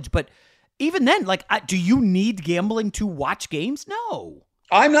college, but even then, do you need gambling to watch games? No.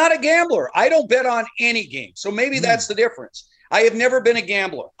 I'm not a gambler. I don't bet on any game. So maybe that's the difference. I have never been a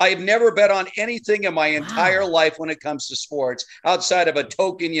gambler. I have never bet on anything in my entire life when it comes to sports outside of a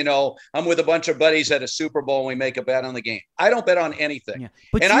token, I'm with a bunch of buddies at a Super Bowl and we make a bet on the game. I don't bet on anything. Yeah.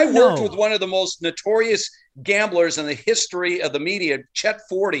 And I worked with one of the most notorious gamblers in the history of the media, Chet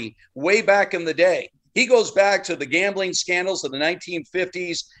Forty, way back in the day. He goes back to the gambling scandals of the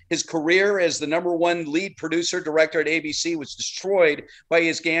 1950s. His career as the #1 lead producer director at ABC was destroyed by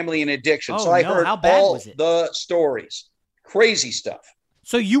his gambling and addiction. So I heard all the stories. Crazy stuff.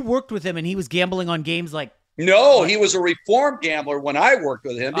 So you worked with him and he was gambling on games like... No, he was a reformed gambler when I worked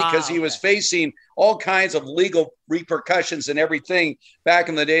with him because he was facing all kinds of legal repercussions and everything back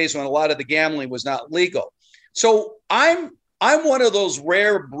in the days when a lot of the gambling was not legal. So I'm one of those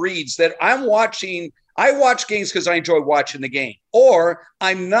rare breeds that I watch games because I enjoy watching the game, or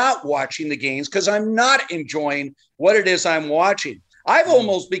I'm not watching the games because I'm not enjoying what it is I'm watching. I've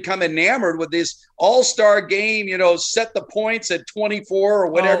almost become enamored with this all-star game, set the points at 24 or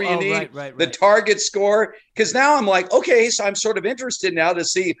whatever you need, the target score. Because now I'm like, okay, so I'm sort of interested now to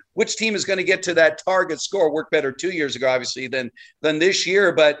see which team is going to get to that target score. Worked better 2 years ago, obviously, than this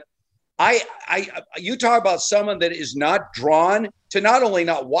year. But you talk about someone that is not drawn to not only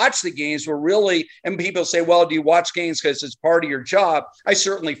not watch the games, but really, and people say, well, do you watch games because it's part of your job? I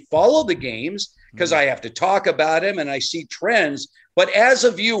certainly follow the games because I have to talk about them and I see trends. But as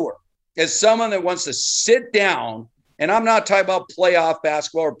a viewer, as someone that wants to sit down And I'm not talking about playoff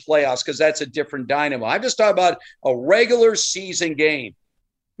basketball or playoffs because that's a different dynamo. I'm just talking about a regular season game.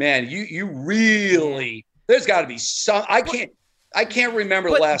 Man, you really, there's got to be some. I can't remember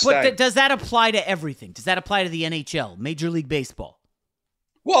the last time. But does that apply to everything? Does that apply to the NHL, Major League Baseball?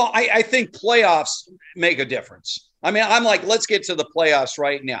 Well, I think playoffs make a difference. I mean, I'm like, let's get to the playoffs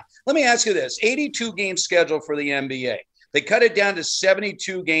right now. Let me ask you this: 82 game schedule for the NBA. They cut it down to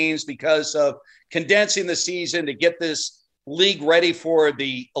 72 games because of condensing the season to get this league ready for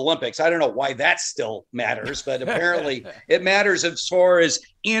the Olympics. I don't know why that still matters, but apparently it matters as far as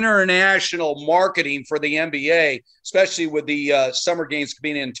international marketing for the NBA, especially with the summer games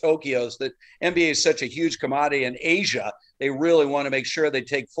being in Tokyo. The NBA is such a huge commodity in Asia. They really want to make sure they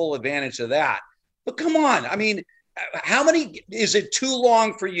take full advantage of that. But come on. I mean, how many is it too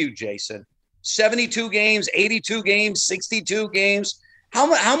long for you, Jason? 72 games, 82 games, 62 games?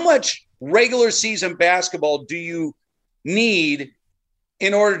 How much regular season basketball do you need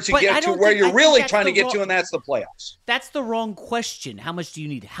in order to get to where you're really trying to get to, and that's the playoffs? That's the wrong question. How much do you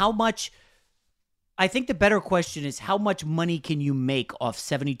need? How much? I think the better question is how much money can you make off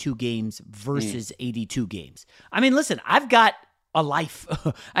 72 games versus 82 games? I mean, listen, I've got a life.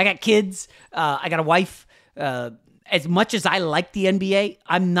 I got kids. I got a wife. As much as I like the NBA,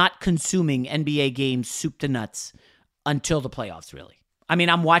 I'm not consuming NBA games soup to nuts until the playoffs, really. I mean,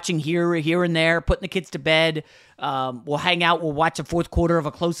 I'm watching here and there, putting the kids to bed. We'll hang out. We'll watch a fourth quarter of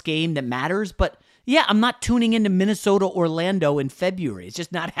a close game that matters. But, yeah, I'm not tuning into Minnesota, Orlando in February. It's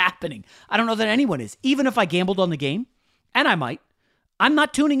just not happening. I don't know that anyone is. Even if I gambled on the game, and I might, I'm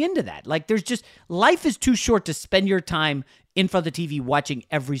not tuning into that. Like, life is too short to spend your time in front of the TV watching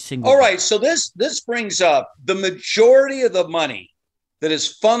every single All game. right, so this brings up the majority of the money that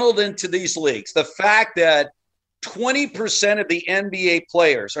is funneled into these leagues. The fact that 20% of the NBA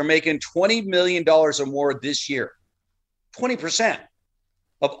players are making $20 million or more this year. 20%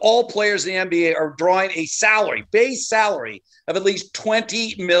 of all players in the NBA are drawing a base salary of at least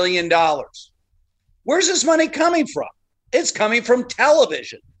 $20 million. Where's this money coming from? It's coming from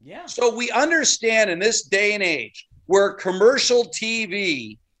television. Yeah. So we understand in this day and age where commercial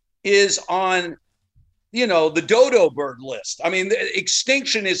TV is on, the dodo bird list. I mean, the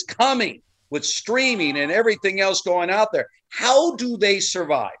extinction is coming with streaming and everything else going out there. How do they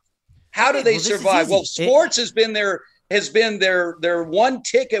survive? How do they survive? Well, sports has been their one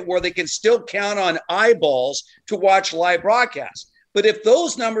ticket where they can still count on eyeballs to watch live broadcasts. But if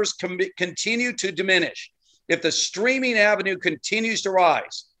those numbers continue to diminish, if the streaming avenue continues to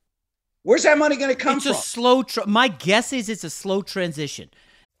rise, where's that money going to come from? It's a slow my guess is it's a slow transition.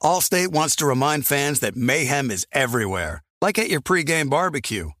 Allstate wants to remind fans that mayhem is everywhere, like at your pregame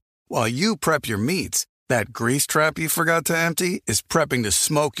barbecue. While you prep your meats, that grease trap you forgot to empty is prepping to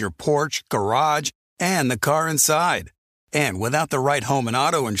smoke your porch, garage, and the car inside. And without the right home and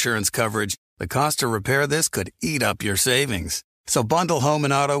auto insurance coverage, the cost to repair this could eat up your savings. So bundle home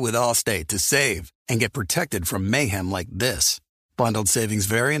and auto with Allstate to save and get protected from mayhem like this. Bundled savings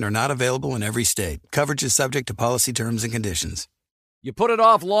vary and are not available in every state. Coverage is subject to policy terms and conditions. You put it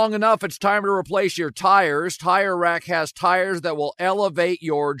off long enough, it's time to replace your tires. Tire Rack has tires that will elevate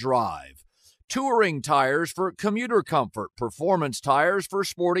your drive. Touring tires for commuter comfort, performance tires for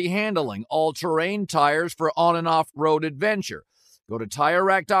sporty handling, all-terrain tires for on- and off-road adventure. Go to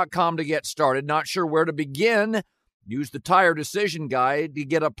TireRack.com to get started. Not sure where to begin? Use the Tire Decision Guide to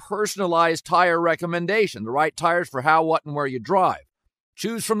get a personalized tire recommendation, the right tires for how, what, and where you drive.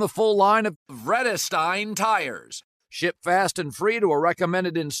 Choose from the full line of Vredestein tires. Ship fast and free to a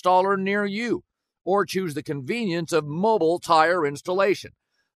recommended installer near you. Or choose the convenience of mobile tire installation.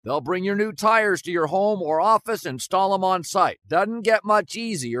 They'll bring your new tires to your home or office, install them on site. Doesn't get much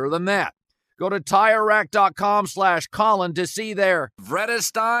easier than that. Go to TireRack.com/Colin to see their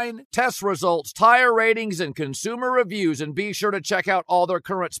Vredestein test results, tire ratings, and consumer reviews, and be sure to check out all their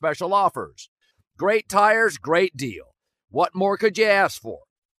current special offers. Great tires, great deal. What more could you ask for?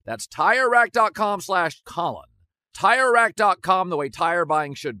 That's TireRack.com/Colin. TireRack.com, the way tire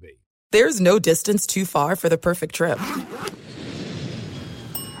buying should be. There's no distance too far for the perfect trip.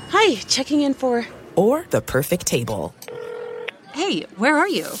 Hi, checking in for... Or the perfect table. Hey, where are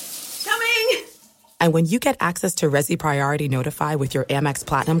you? Coming! And when you get access to Resi Priority Notify with your Amex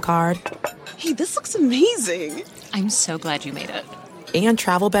Platinum card... Hey, this looks amazing. I'm so glad you made it. And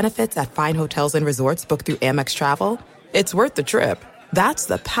travel benefits at fine hotels and resorts booked through Amex Travel, it's worth the trip. That's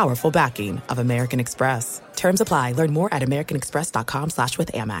the powerful backing of American Express. Terms apply. Learn more at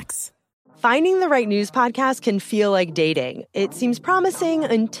americanexpress.com/withAmex. Finding the right news podcast can feel like dating. It seems promising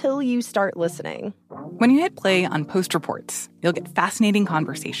until you start listening. When you hit play on Post Reports, you'll get fascinating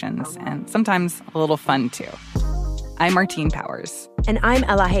conversations and sometimes a little fun, too. I'm Martine Powers. And I'm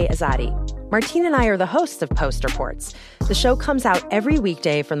Elahe Azadi. Martine and I are the hosts of Post Reports. The show comes out every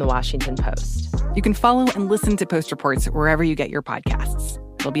weekday from the Washington Post. You can follow and listen to Post Reports wherever you get your podcasts.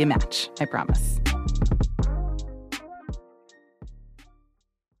 It'll be a match, I promise.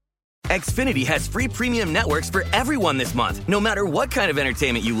 Xfinity has free premium networks for everyone this month, no matter what kind of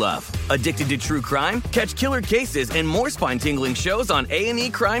entertainment you love. Addicted to true crime? Catch killer cases and more spine-tingling shows on A&E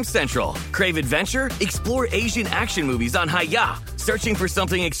Crime Central. Crave adventure? Explore Asian action movies on Hi-Ya. Searching for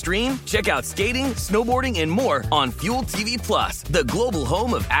something extreme? Check out skating, snowboarding, and more on Fuel TV Plus, the global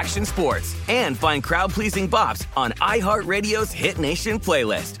home of action sports. And find crowd-pleasing bops on iHeartRadio's Hit Nation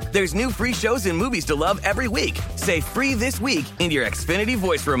playlist. There's new free shows and movies to love every week. Say free this week in your Xfinity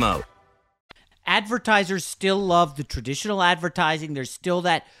voice remote. Advertisers still love the traditional advertising. There's still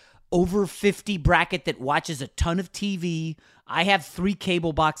that over 50 bracket that watches a ton of TV. I have 3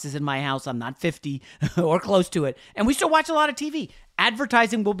 cable boxes in my house. I'm not 50 or close to it. And we still watch a lot of TV.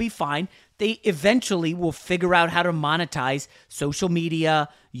 Advertising will be fine. They eventually will figure out how to monetize social media,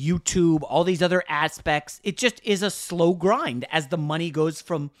 YouTube, all these other aspects. It just is a slow grind as the money goes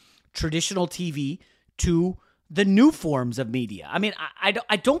from traditional TV to the new forms of media. I mean,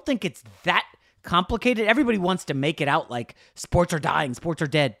 I don't think it's that complicated. Everybody wants to make it out like sports are dying, sports are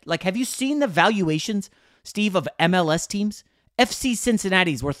dead. Like, have you seen the valuations, Steve, of MLS teams? FC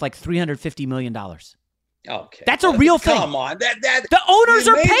Cincinnati's worth like $350 million. Okay. That's a real thing. Come on. The owners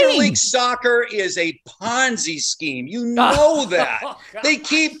are paying. Major League Soccer is a Ponzi scheme. You know that. They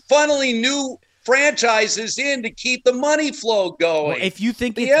keep funneling new franchises in to keep the money flow going. Well, if you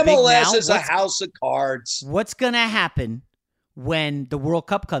think the it's MLS big now, is a house of cards. What's going to happen when the World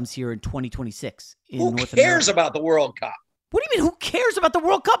Cup comes here in 2026 in Who North cares America? about the World Cup? What do you mean, who cares about the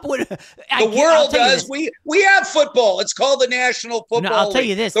World Cup? The world does. We have football. It's called the National Football League. I'll tell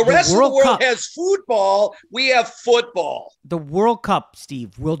you this. The rest of the world has football. We have football. The World Cup,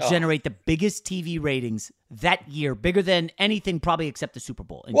 Steve, will generate the biggest TV ratings that year, bigger than anything probably except the Super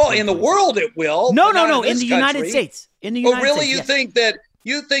Bowl. In the world it will. No. In the United States. In the United States. Oh, really?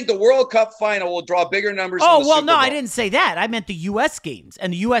 You think the World Cup final will draw bigger numbers Oh, than the well, Super no, Bowl? I didn't say that. I meant the U.S. games.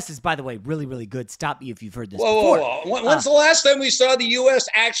 And the U.S. is, by the way, really, really good. Stop me if you've heard this before. Whoa. When's the last time we saw the U.S.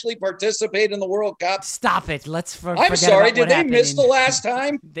 actually participate in the World Cup? Stop it. Let's I'm sorry. Did they miss the last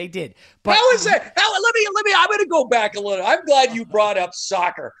time? They did. But how is that? Let me. I'm going to go back a little. I'm glad you brought up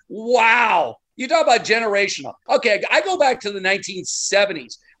soccer. Wow. You talk about generational. Okay, I go back to the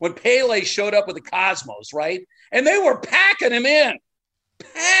 1970s when Pele showed up with the Cosmos, right? And they were packing him in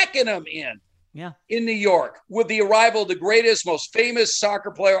in New York with the arrival of the greatest, most famous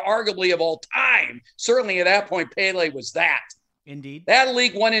soccer player, arguably of all time. Certainly at that point, Pele was that. Indeed. That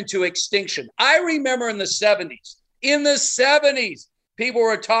league went into extinction. I remember in the 70s, people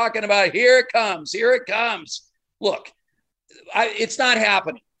were talking about, here it comes. Look, it's not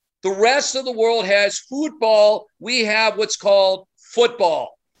happening. The rest of the world has football. We have what's called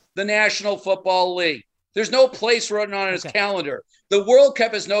football, the National Football League. There's no place written on his calendar. The World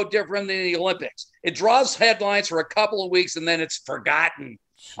Cup is no different than the Olympics. It draws headlines for a couple of weeks and then it's forgotten.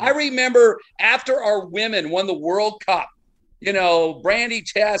 I remember after our women won the World Cup, Brandy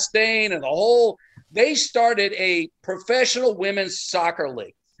Chastain and they started a professional women's soccer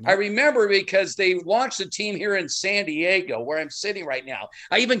league. I remember because they launched a team here in San Diego, where I'm sitting right now.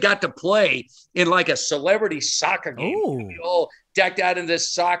 I even got to play in like a celebrity soccer game. We all decked out in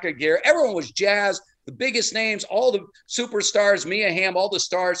this soccer gear. Everyone was jazzed. The biggest names, all the superstars, Mia Hamm, all the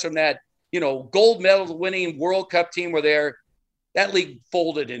stars from that, gold medal winning World Cup team were there. That league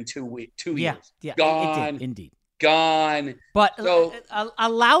folded in 2 years. Yeah, gone. It did, indeed. Gone. But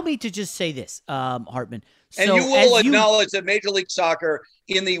allow me to just say this, Hartman. And you will acknowledge that Major League Soccer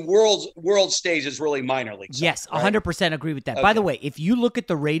in the world stage is really minor league soccer. Yes, 100% agree with that. Okay. By the way, if you look at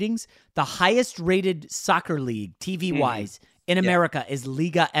the ratings, the highest rated soccer league TV-wise in America is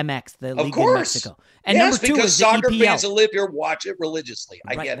Liga MX, the league in Mexico. And number 2 because is the soccer EPL. fans that live here watch it religiously.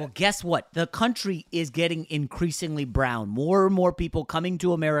 I get it. Well, guess what? The country is getting increasingly brown. More and more people coming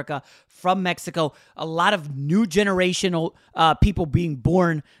to America from Mexico. A lot of new generational people being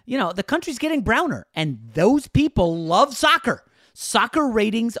born. The country's getting browner, and those people love soccer. Soccer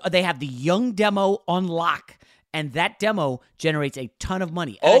ratings, they have the young demo on lock. And that demo generates a ton of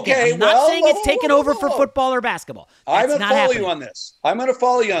money. And again, I'm not saying it's taken over for football or basketball. I'm going to follow you on this. I'm going to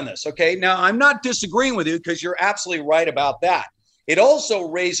follow you on this. Okay. Now, I'm not disagreeing with you because you're absolutely right about that. It also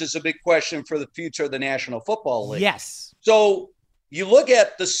raises a big question for the future of the National Football League. Yes. So you look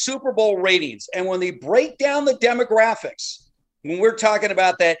at the Super Bowl ratings, and when they break down the demographics, when we're talking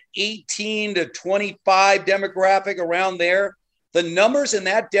about that 18 to 25 demographic around there, the numbers in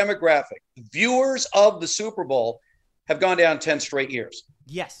that demographic, viewers of the Super Bowl, have gone down 10 straight years.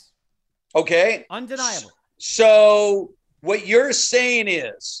 Yes. Okay? Undeniable. So what you're saying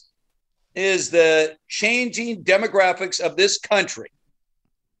is the changing demographics of this country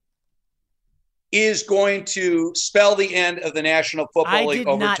is going to spell the end of the National Football League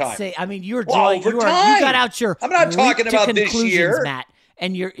over time. I did not say. I mean, you're drawing. You got out your. I'm not talking about this year, Matt.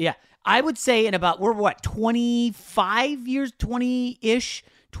 And I would say in about we're 25 years, 20-ish,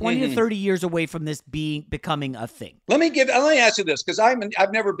 20 to 30 years away from this becoming a thing. Let me ask you this, because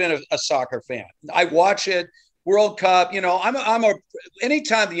I've never been a soccer fan. I watch it, World Cup.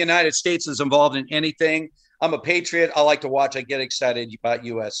 Anytime the United States is involved in anything, I'm a patriot. I like to watch. I get excited about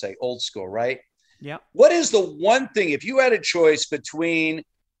USA, old school, right? Yeah. What is the one thing, if you had a choice between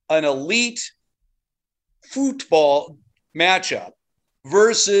an elite football matchup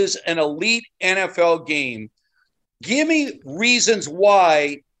versus an elite NFL game, give me reasons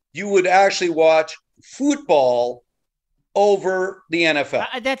why you would actually watch football over the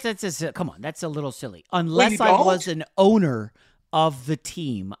NFL. Come on, that's a little silly. Unless I was an owner of the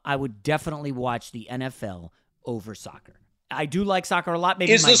team, I would definitely watch the NFL over soccer. I do like soccer a lot.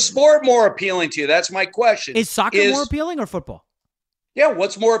 Maybe is the sport more appealing to you? That's my question. Is soccer more appealing or football? Yeah,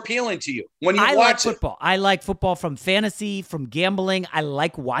 what's more appealing to you when you watch like football? I like football from fantasy, from gambling. I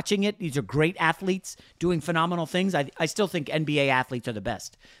like watching it. These are great athletes doing phenomenal things. I still think NBA athletes are the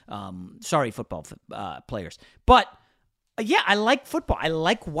best. Sorry, football players. But, I like football. I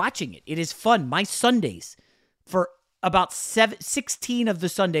like watching it. It is fun. My Sundays, for about 16 of the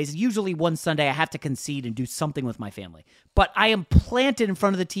Sundays, usually one Sunday I have to concede and do something with my family. But I am planted in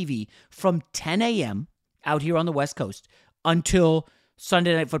front of the TV from 10 a.m. out here on the West Coast until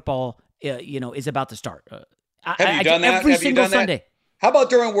Sunday Night Football, is about to start. Have you done that? Every single Sunday. How about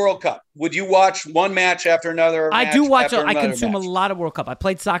during World Cup? Would you watch one match after another? I do watch. I consume a lot of World Cup. I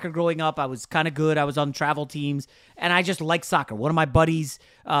played soccer growing up. I was kind of good. I was on travel teams, and I just like soccer. One of my buddies'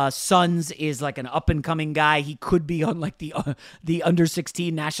 sons is like an up and coming guy. He could be on like the under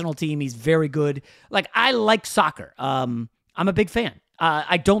 16 national team. He's very good. Like, I like soccer. I'm a big fan.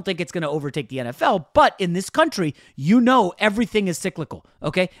 I don't think it's going to overtake the NFL, but in this country, everything is cyclical,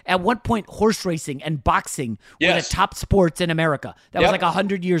 okay? At one point, horse racing and boxing were the top sports in America. That was like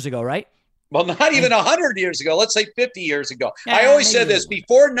 100 years ago, right? Well, not even 100 years ago. Let's say 50 years ago. I always said this,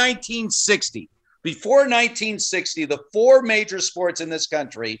 before 1960, the four major sports in this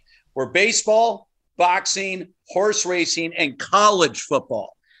country were baseball, boxing, horse racing, and college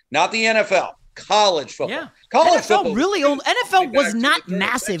football. Not the NFL. College football. Yeah. College NFL football. Really old. NFL was not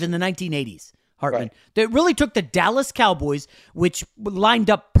massive in the 1980s, Hartman. Right. They really took the Dallas Cowboys, which lined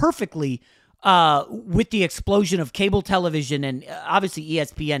up perfectly with the explosion of cable television, and obviously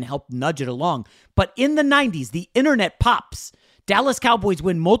ESPN helped nudge it along. But in the 90s, the internet pops. Dallas Cowboys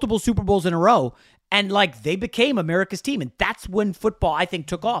win multiple Super Bowls in a row, and they became America's team. And that's when football, I think,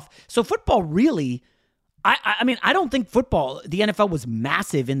 took off. So football really... I mean, I don't think football, the NFL was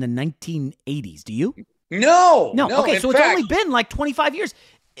massive in the 1980s. Do you? No. Okay, so it's only been 25 years.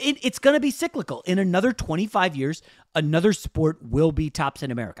 It's going to be cyclical. In another 25 years, another sport will be tops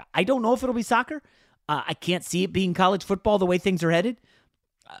in America. I don't know if it'll be soccer. I can't see it being college football the way things are headed.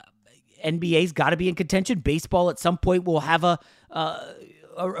 NBA's got to be in contention. Baseball at some point will have a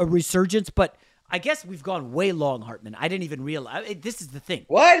resurgence, but I guess we've gone way long, Hartman. I didn't even realize. This is the thing.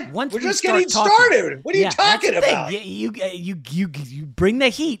 What? Once we're just getting started. What are you talking about? You bring the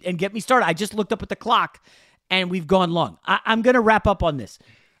heat and get me started. I just looked up at the clock, and we've gone long. I'm going to wrap up on this.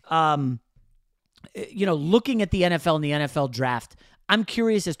 Looking at the NFL and the NFL draft, I'm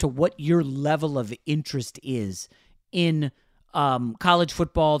curious as to what your level of interest is in college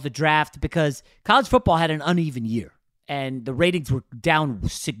football, the draft, because college football had an uneven year, and the ratings were down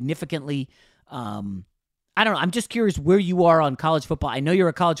significantly. I don't know. I'm just curious where you are on college football. I know you're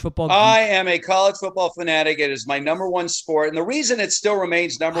a college football geek. I am a college football fanatic. It is my number one sport. And the reason it still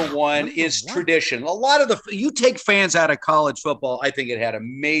remains number one is tradition. A lot of you take fans out of college football, I think it had a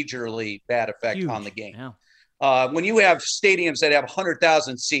majorly bad effect on the game. Yeah. When you have stadiums that have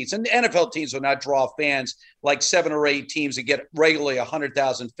 100,000 seats, and the NFL teams will not draw fans like 7 or 8 teams that get regularly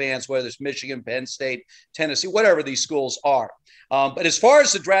 100,000 fans, whether it's Michigan, Penn State, Tennessee, whatever these schools are. But as far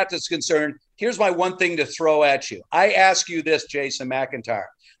as the draft is concerned, here's my one thing to throw at you. I ask you this, Jason McIntyre.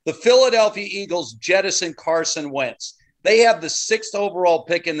 The Philadelphia Eagles jettison Carson Wentz. They have the 6th overall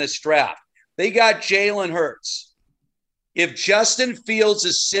pick in this draft. They got Jalen Hurts. If Justin Fields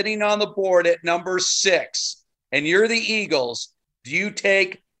is sitting on the board at number 6 and you're the Eagles, do you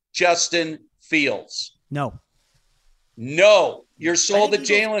take Justin Fields? No. You're sold that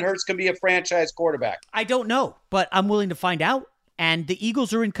Jalen Hurts can be a franchise quarterback. I don't know, but I'm willing to find out. And the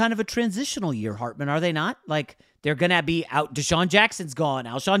Eagles are in kind of a transitional year, Hartman, are they not? They're going to be out. Deshaun Jackson's gone.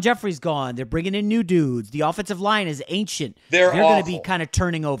 Alshon Jeffrey's gone. They're bringing in new dudes. The offensive line is ancient. They're going to be kind of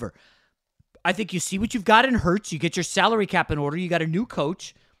turning over. I think you see what you've got in Hurts. You get your salary cap in order. You got a new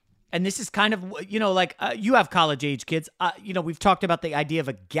coach. And this is kind of, you have college-age kids. We've talked about the idea of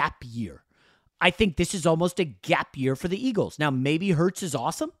a gap year. I think this is almost a gap year for the Eagles. Now, maybe Hurts is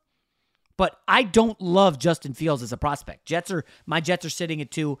awesome, but I don't love Justin Fields as a prospect. My Jets are sitting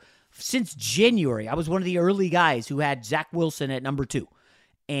at 2. Since January, I was one of the early guys who had Zach Wilson at number 2.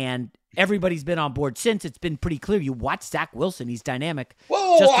 And everybody's been on board since. It's been pretty clear. You watch Zach Wilson. He's dynamic.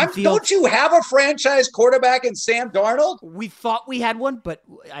 Whoa, don't you have a franchise quarterback in Sam Darnold? We thought we had one, but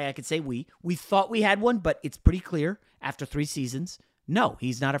I could say we thought we had one, but it's pretty clear after 3 seasons. No,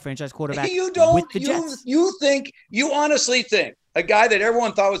 he's not a franchise quarterback with the Jets. You honestly think a guy that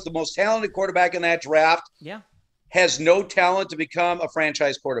everyone thought was the most talented quarterback in that draft has no talent to become a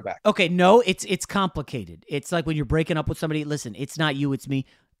franchise quarterback? Okay, no, it's complicated. It's like when you're breaking up with somebody. Listen, it's not you, it's me.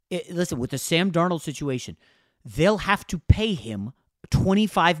 Listen, with the Sam Darnold situation, they'll have to pay him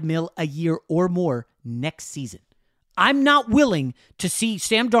 $25 million a year or more next season. I'm not willing to see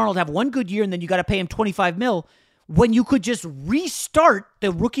Sam Darnold have one good year and then you got to pay him $25 million when you could just restart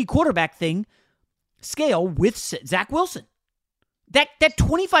the rookie quarterback thing scale with Zach Wilson. That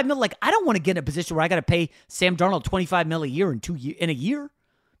 $25 million, like, I don't want to get in a position where I got to pay Sam Darnold $25 million a year in a year,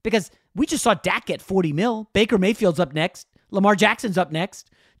 because we just saw Dak get $40 million. Baker Mayfield's up next. Lamar Jackson's up next.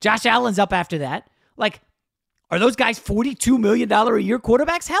 Josh Allen's up after that. Like, are those guys $42 million a year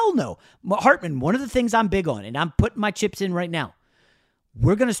quarterbacks? Hell no. Hartman, one of the things I'm big on, and I'm putting my chips in right now,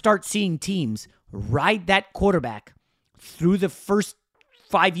 we're going to start seeing teams ride that quarterback through the first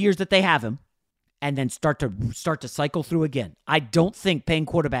 5 years that they have him, and then start to cycle through again. I don't think paying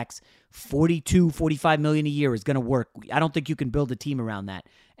quarterbacks $45 million a year is going to work. I don't think you can build a team around that,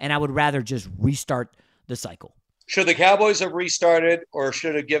 and I would rather just restart the cycle. Should the Cowboys have restarted, or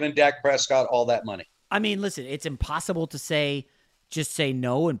should have given Dak Prescott all that money? I mean, listen, it's impossible to just say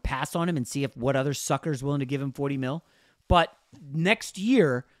no and pass on him and see if what other sucker's willing to give him $40 million. But next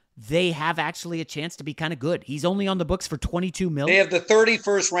year, they have actually a chance to be kind of good. He's only on the books for $22 million. They have the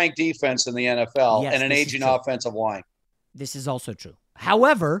 31st ranked defense in the NFL and an aging offensive line. This is also true.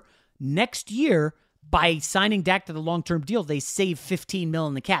 However, next year, by signing Dak to the long-term deal, they save $15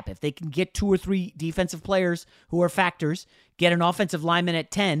 million in the cap. If they can get 2 or 3 defensive players who are factors, get an offensive lineman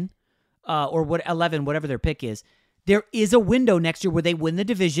at 10 or 11, whatever their pick is, there is a window next year where they win the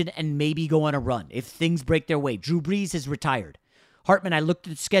division and maybe go on a run if things break their way. Drew Brees has retired. Hartman, I looked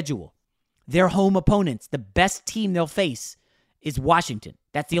at the schedule. Their home opponents, the best team they'll face is Washington.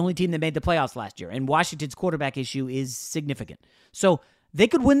 That's the only team that made the playoffs last year, and Washington's quarterback issue is significant. So they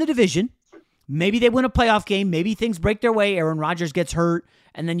could win the division. Maybe they win a playoff game. Maybe things break their way. Aaron Rodgers gets hurt,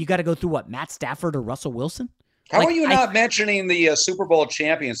 and then you got to go through what, Matt Stafford or Russell Wilson? How are you not mentioning the Super Bowl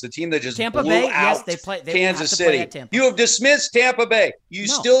champions, the team that just Tampa blew Bay? out Yes, they Kansas City? You have dismissed Tampa Bay. You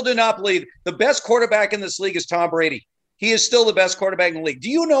still do not believe the best quarterback in this league is Tom Brady. He is still the best quarterback in the league. Do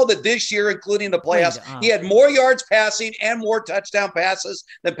you know that this year, including the playoffs, he had more yards passing and more touchdown passes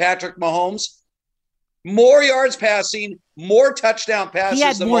than Patrick Mahomes? More yards passing, more touchdown passes he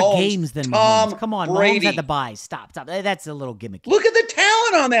had than more Mahomes. games than Tom Mahomes. Come on, Brady. Mahomes had the bye. Stop. That's a little gimmicky. Look at the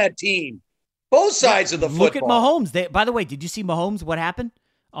talent on that team. Both sides of the football. Look at Mahomes. By the way, did you see Mahomes? What happened?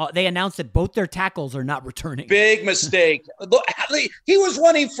 They announced that both their tackles are not returning. Big mistake. Look, he was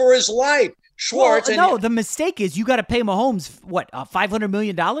running for his life. Schwartz. Well, the mistake is you got to pay Mahomes, $500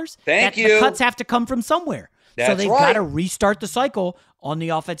 million? Thank you. The cuts have to come from somewhere. So they've got to right. restart the cycle on the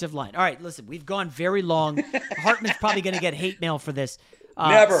offensive line. All right, listen, we've gone very long. Hartman's probably going to get hate mail for this.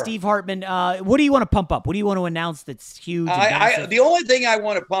 Never. Steve Hartman, what do you want to pump up? What do you want to announce that's huge? The only thing I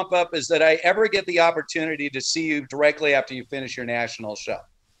want to pump up is that I ever get the opportunity to see you directly after you finish your national show.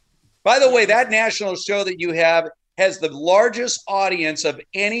 By the way, that national show that you have has the largest audience of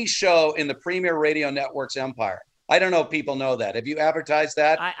any show in the Premier Radio Network's empire. I don't know if people know that. Have you advertised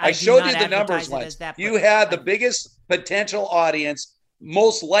that? I showed you the numbers once. You had the biggest potential audience,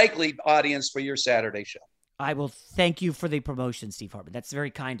 most likely audience for your Saturday show. I will thank you for the promotion, Steve Hartman. That's very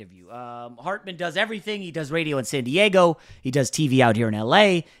kind of you. Hartman does everything. He does radio in San Diego. He does TV out here in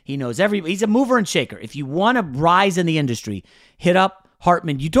L.A. He knows he's a mover and shaker. If you want to rise in the industry, hit up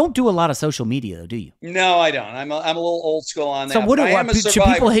Hartman. You don't do a lot of social media, though, do you? No, I don't. I'm a little old school on that. So should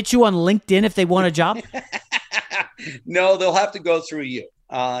people hit you on LinkedIn if they want a job? No, they'll have to go through you.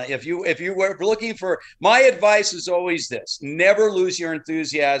 If you were looking for, my advice is always this: never lose your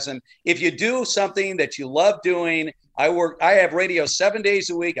enthusiasm. If you do something that you love doing, I have radio 7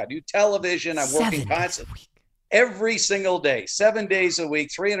 days a week. I do television. I'm working constantly every single day, 7 days a week,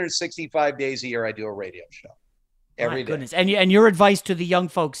 365 days a year. I do a radio show. every day. Goodness. And your advice to the young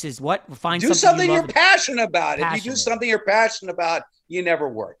folks is what? Do something you're passionate about. If you do something you're passionate about, you never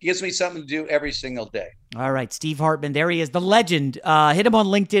work. It gives me something to do every single day. All right, Steve Hartman. There he is, the legend. Hit him on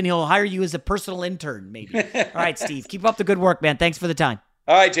LinkedIn. He'll hire you as a personal intern, maybe. All right, Steve. Keep up the good work, man. Thanks for the time.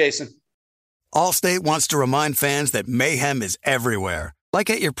 All right, Jason. Allstate wants to remind fans that mayhem is everywhere, like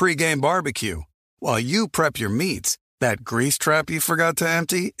at your pregame barbecue. While you prep your meats, that grease trap you forgot to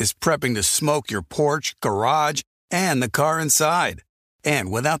empty is prepping to smoke your porch, garage, and the car inside.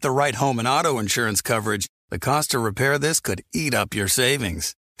 And without the right home and auto insurance coverage, the cost to repair this could eat up your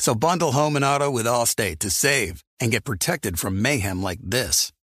savings. So bundle home and auto with Allstate to save and get protected from mayhem like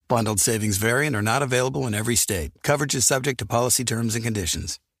this. Bundled savings vary and are not available in every state. Coverage is subject to policy terms and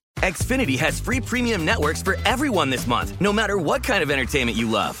conditions. Xfinity has free premium networks for everyone this month, no matter what kind of entertainment you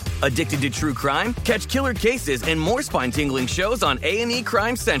love. Addicted to true crime? Catch killer cases and more spine-tingling shows on A&E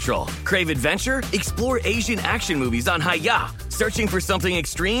Crime Central. Crave adventure? Explore Asian action movies on Hi-Ya. Searching for something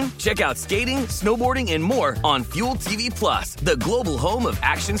extreme? Check out skating, snowboarding, and more on Fuel TV Plus, the global home of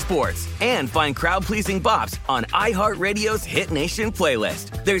action sports. And find crowd-pleasing bops on iHeartRadio's Hit Nation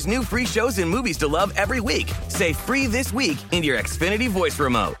playlist. There's new free shows and movies to love every week. Say free this week in your Xfinity voice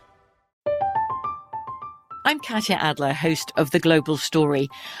remote. I'm Katya Adler, host of The Global Story.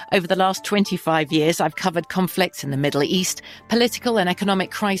 Over the last 25 years, I've covered conflicts in the Middle East, political and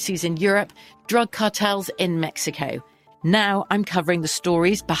economic crises in Europe, drug cartels in Mexico. Now I'm covering the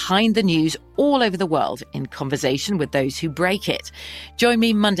stories behind the news all over the world in conversation with those who break it. Join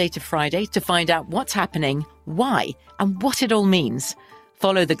me Monday to Friday to find out what's happening, why, and what it all means.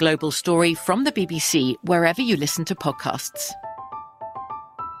 Follow The Global Story from the BBC wherever you listen to podcasts.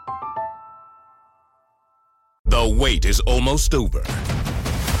 The wait is almost over.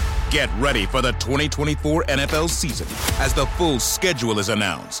 Get ready for the 2024 NFL season as the full schedule is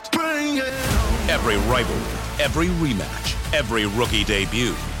announced. Every rivalry, every rematch, every rookie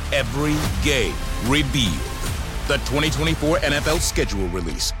debut, every game revealed. The 2024 NFL schedule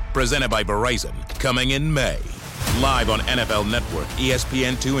release, presented by Verizon, coming in May. Live on NFL Network,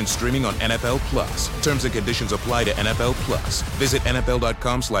 ESPN2, and streaming on NFL Plus. Terms and conditions apply to NFL Plus. Visit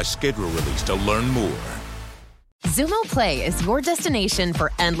NFL.com/schedule release to learn more. Xumo Play is your destination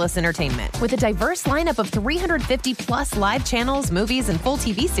for endless entertainment. With a diverse lineup of 350-plus live channels, movies, and full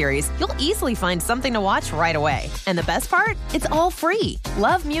TV series, you'll easily find something to watch right away. And the best part? It's all free.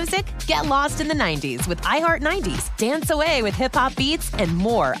 Love music? Get lost in the 90s with iHeart 90s, dance away with hip-hop beats, and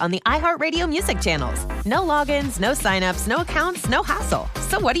more on the iHeartRadio music channels. No logins, no signups, no accounts, no hassle.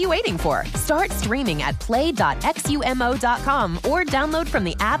 So what are you waiting for? Start streaming at play.xumo.com or download from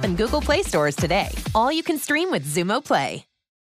the app and Google Play stores today. All you can stream with Xumo Play.